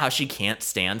about how she can't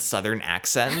stand Southern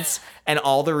accents and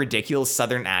all the ridiculous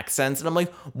Southern accents. And I'm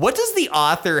like, what does the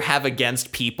author have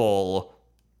against people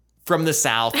from the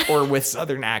South or with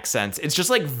Southern accents? It's just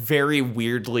like very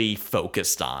weirdly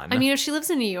focused on. I mean, if she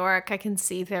lives in New York, I can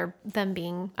see them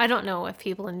being, I don't know if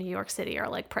people in New York City are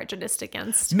like prejudiced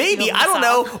against. Maybe, people in I the don't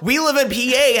South. know. We live in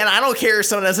PA and I don't care if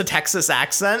someone has a Texas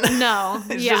accent. No,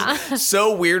 It's yeah, just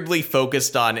so weirdly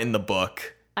focused on in the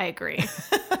book. I agree.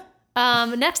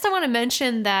 Next, I want to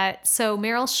mention that so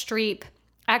Meryl Streep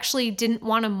actually didn't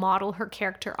want to model her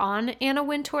character on Anna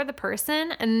Wintour the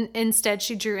person, and instead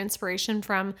she drew inspiration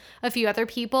from a few other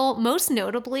people, most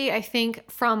notably I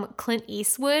think from Clint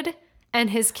Eastwood and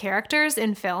his characters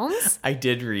in films. I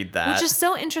did read that. Which is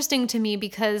so interesting to me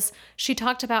because she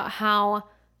talked about how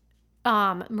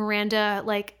Miranda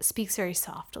like speaks very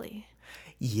softly.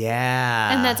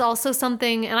 Yeah. And that's also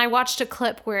something, and I watched a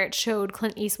clip where it showed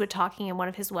Clint Eastwood talking in one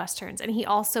of his Westerns, and he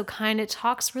also kind of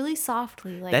talks really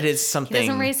softly. Like, that is something. he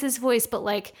doesn't raise his voice, but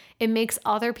like it makes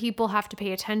other people have to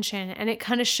pay attention, and it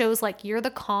kind of shows like you're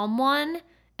the calm one,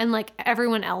 and like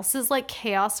everyone else is like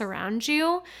chaos around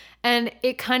you, and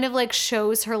it kind of like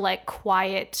shows her like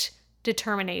quiet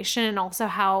determination and also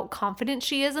how confident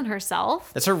she is in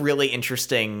herself. That's a really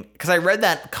interesting, because I read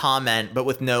that comment, but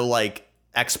with no like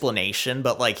explanation,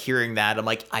 but like hearing that, I'm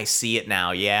like, I see it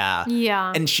now. Yeah.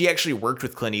 Yeah. And she actually worked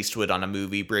with Clint Eastwood on a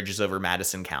movie, Bridges Over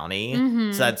Madison County.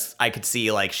 Mm-hmm. So that's, I could see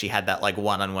like she had that like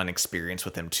one-on-one experience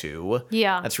with him too.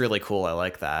 Yeah. That's really cool. I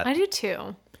like that. I do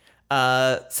too.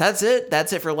 So that's it.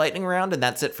 That's it for Lightning Round, and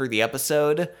that's it for the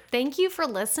episode. Thank you for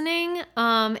listening.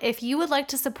 If you would like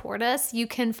to support us, you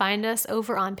can find us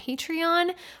over on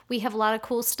Patreon. We have a lot of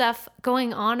cool stuff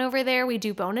going on over there. We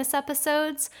do bonus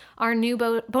episodes. Our new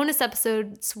bonus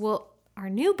episode will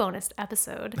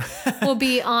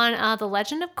be on The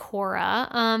Legend of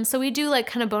Korra. So we do like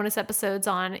kind of bonus episodes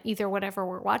on either whatever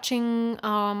we're watching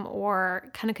or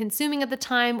kind of consuming at the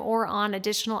time, or on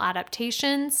additional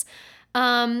adaptations.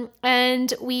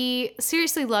 And we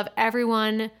seriously love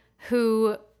everyone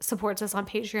who supports us on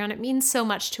Patreon. It means so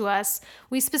much to us.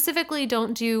 We specifically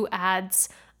don't do ads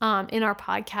in our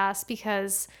podcast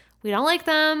because we don't like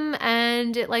them,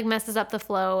 and it like messes up the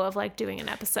flow of like doing an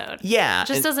episode. Yeah. It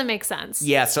just doesn't make sense.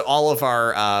 Yeah, so all of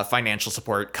our financial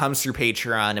support comes through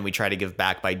Patreon, and we try to give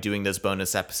back by doing those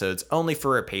bonus episodes only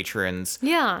for our patrons.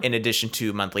 Yeah. In addition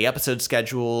to monthly episode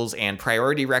schedules and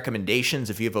priority recommendations.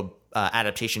 If you have a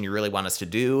adaptation you really want us to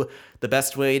do, the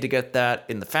best way to get that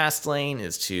in the fast lane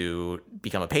is to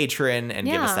become a patron and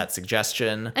give us that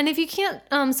suggestion. And if you can't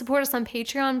support us on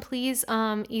Patreon, please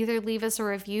either leave us a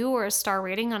review or a star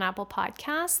rating on Apple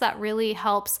Podcasts. That really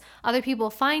helps other people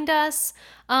find us,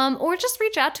 or just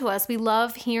reach out to us. We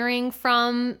love hearing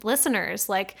from listeners.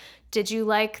 Like, did you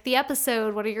like the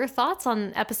episode? What are your thoughts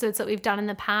on episodes that we've done in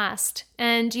the past?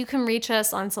 And you can reach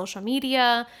us on social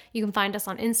media. You can find us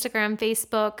on Instagram,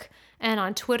 Facebook, and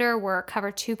on Twitter. We're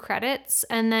Cover2Credits.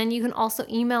 And then you can also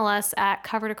email us at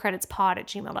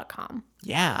cover2creditspod@gmail.com.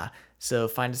 Yeah. So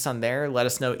find us on there. Let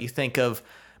us know what you think of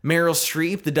Meryl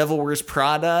Streep, The Devil Wears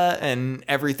Prada, and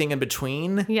everything in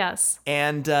between. Yes.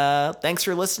 And thanks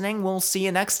for listening. We'll see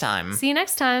you next time. See you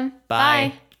next time.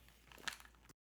 Bye. Bye.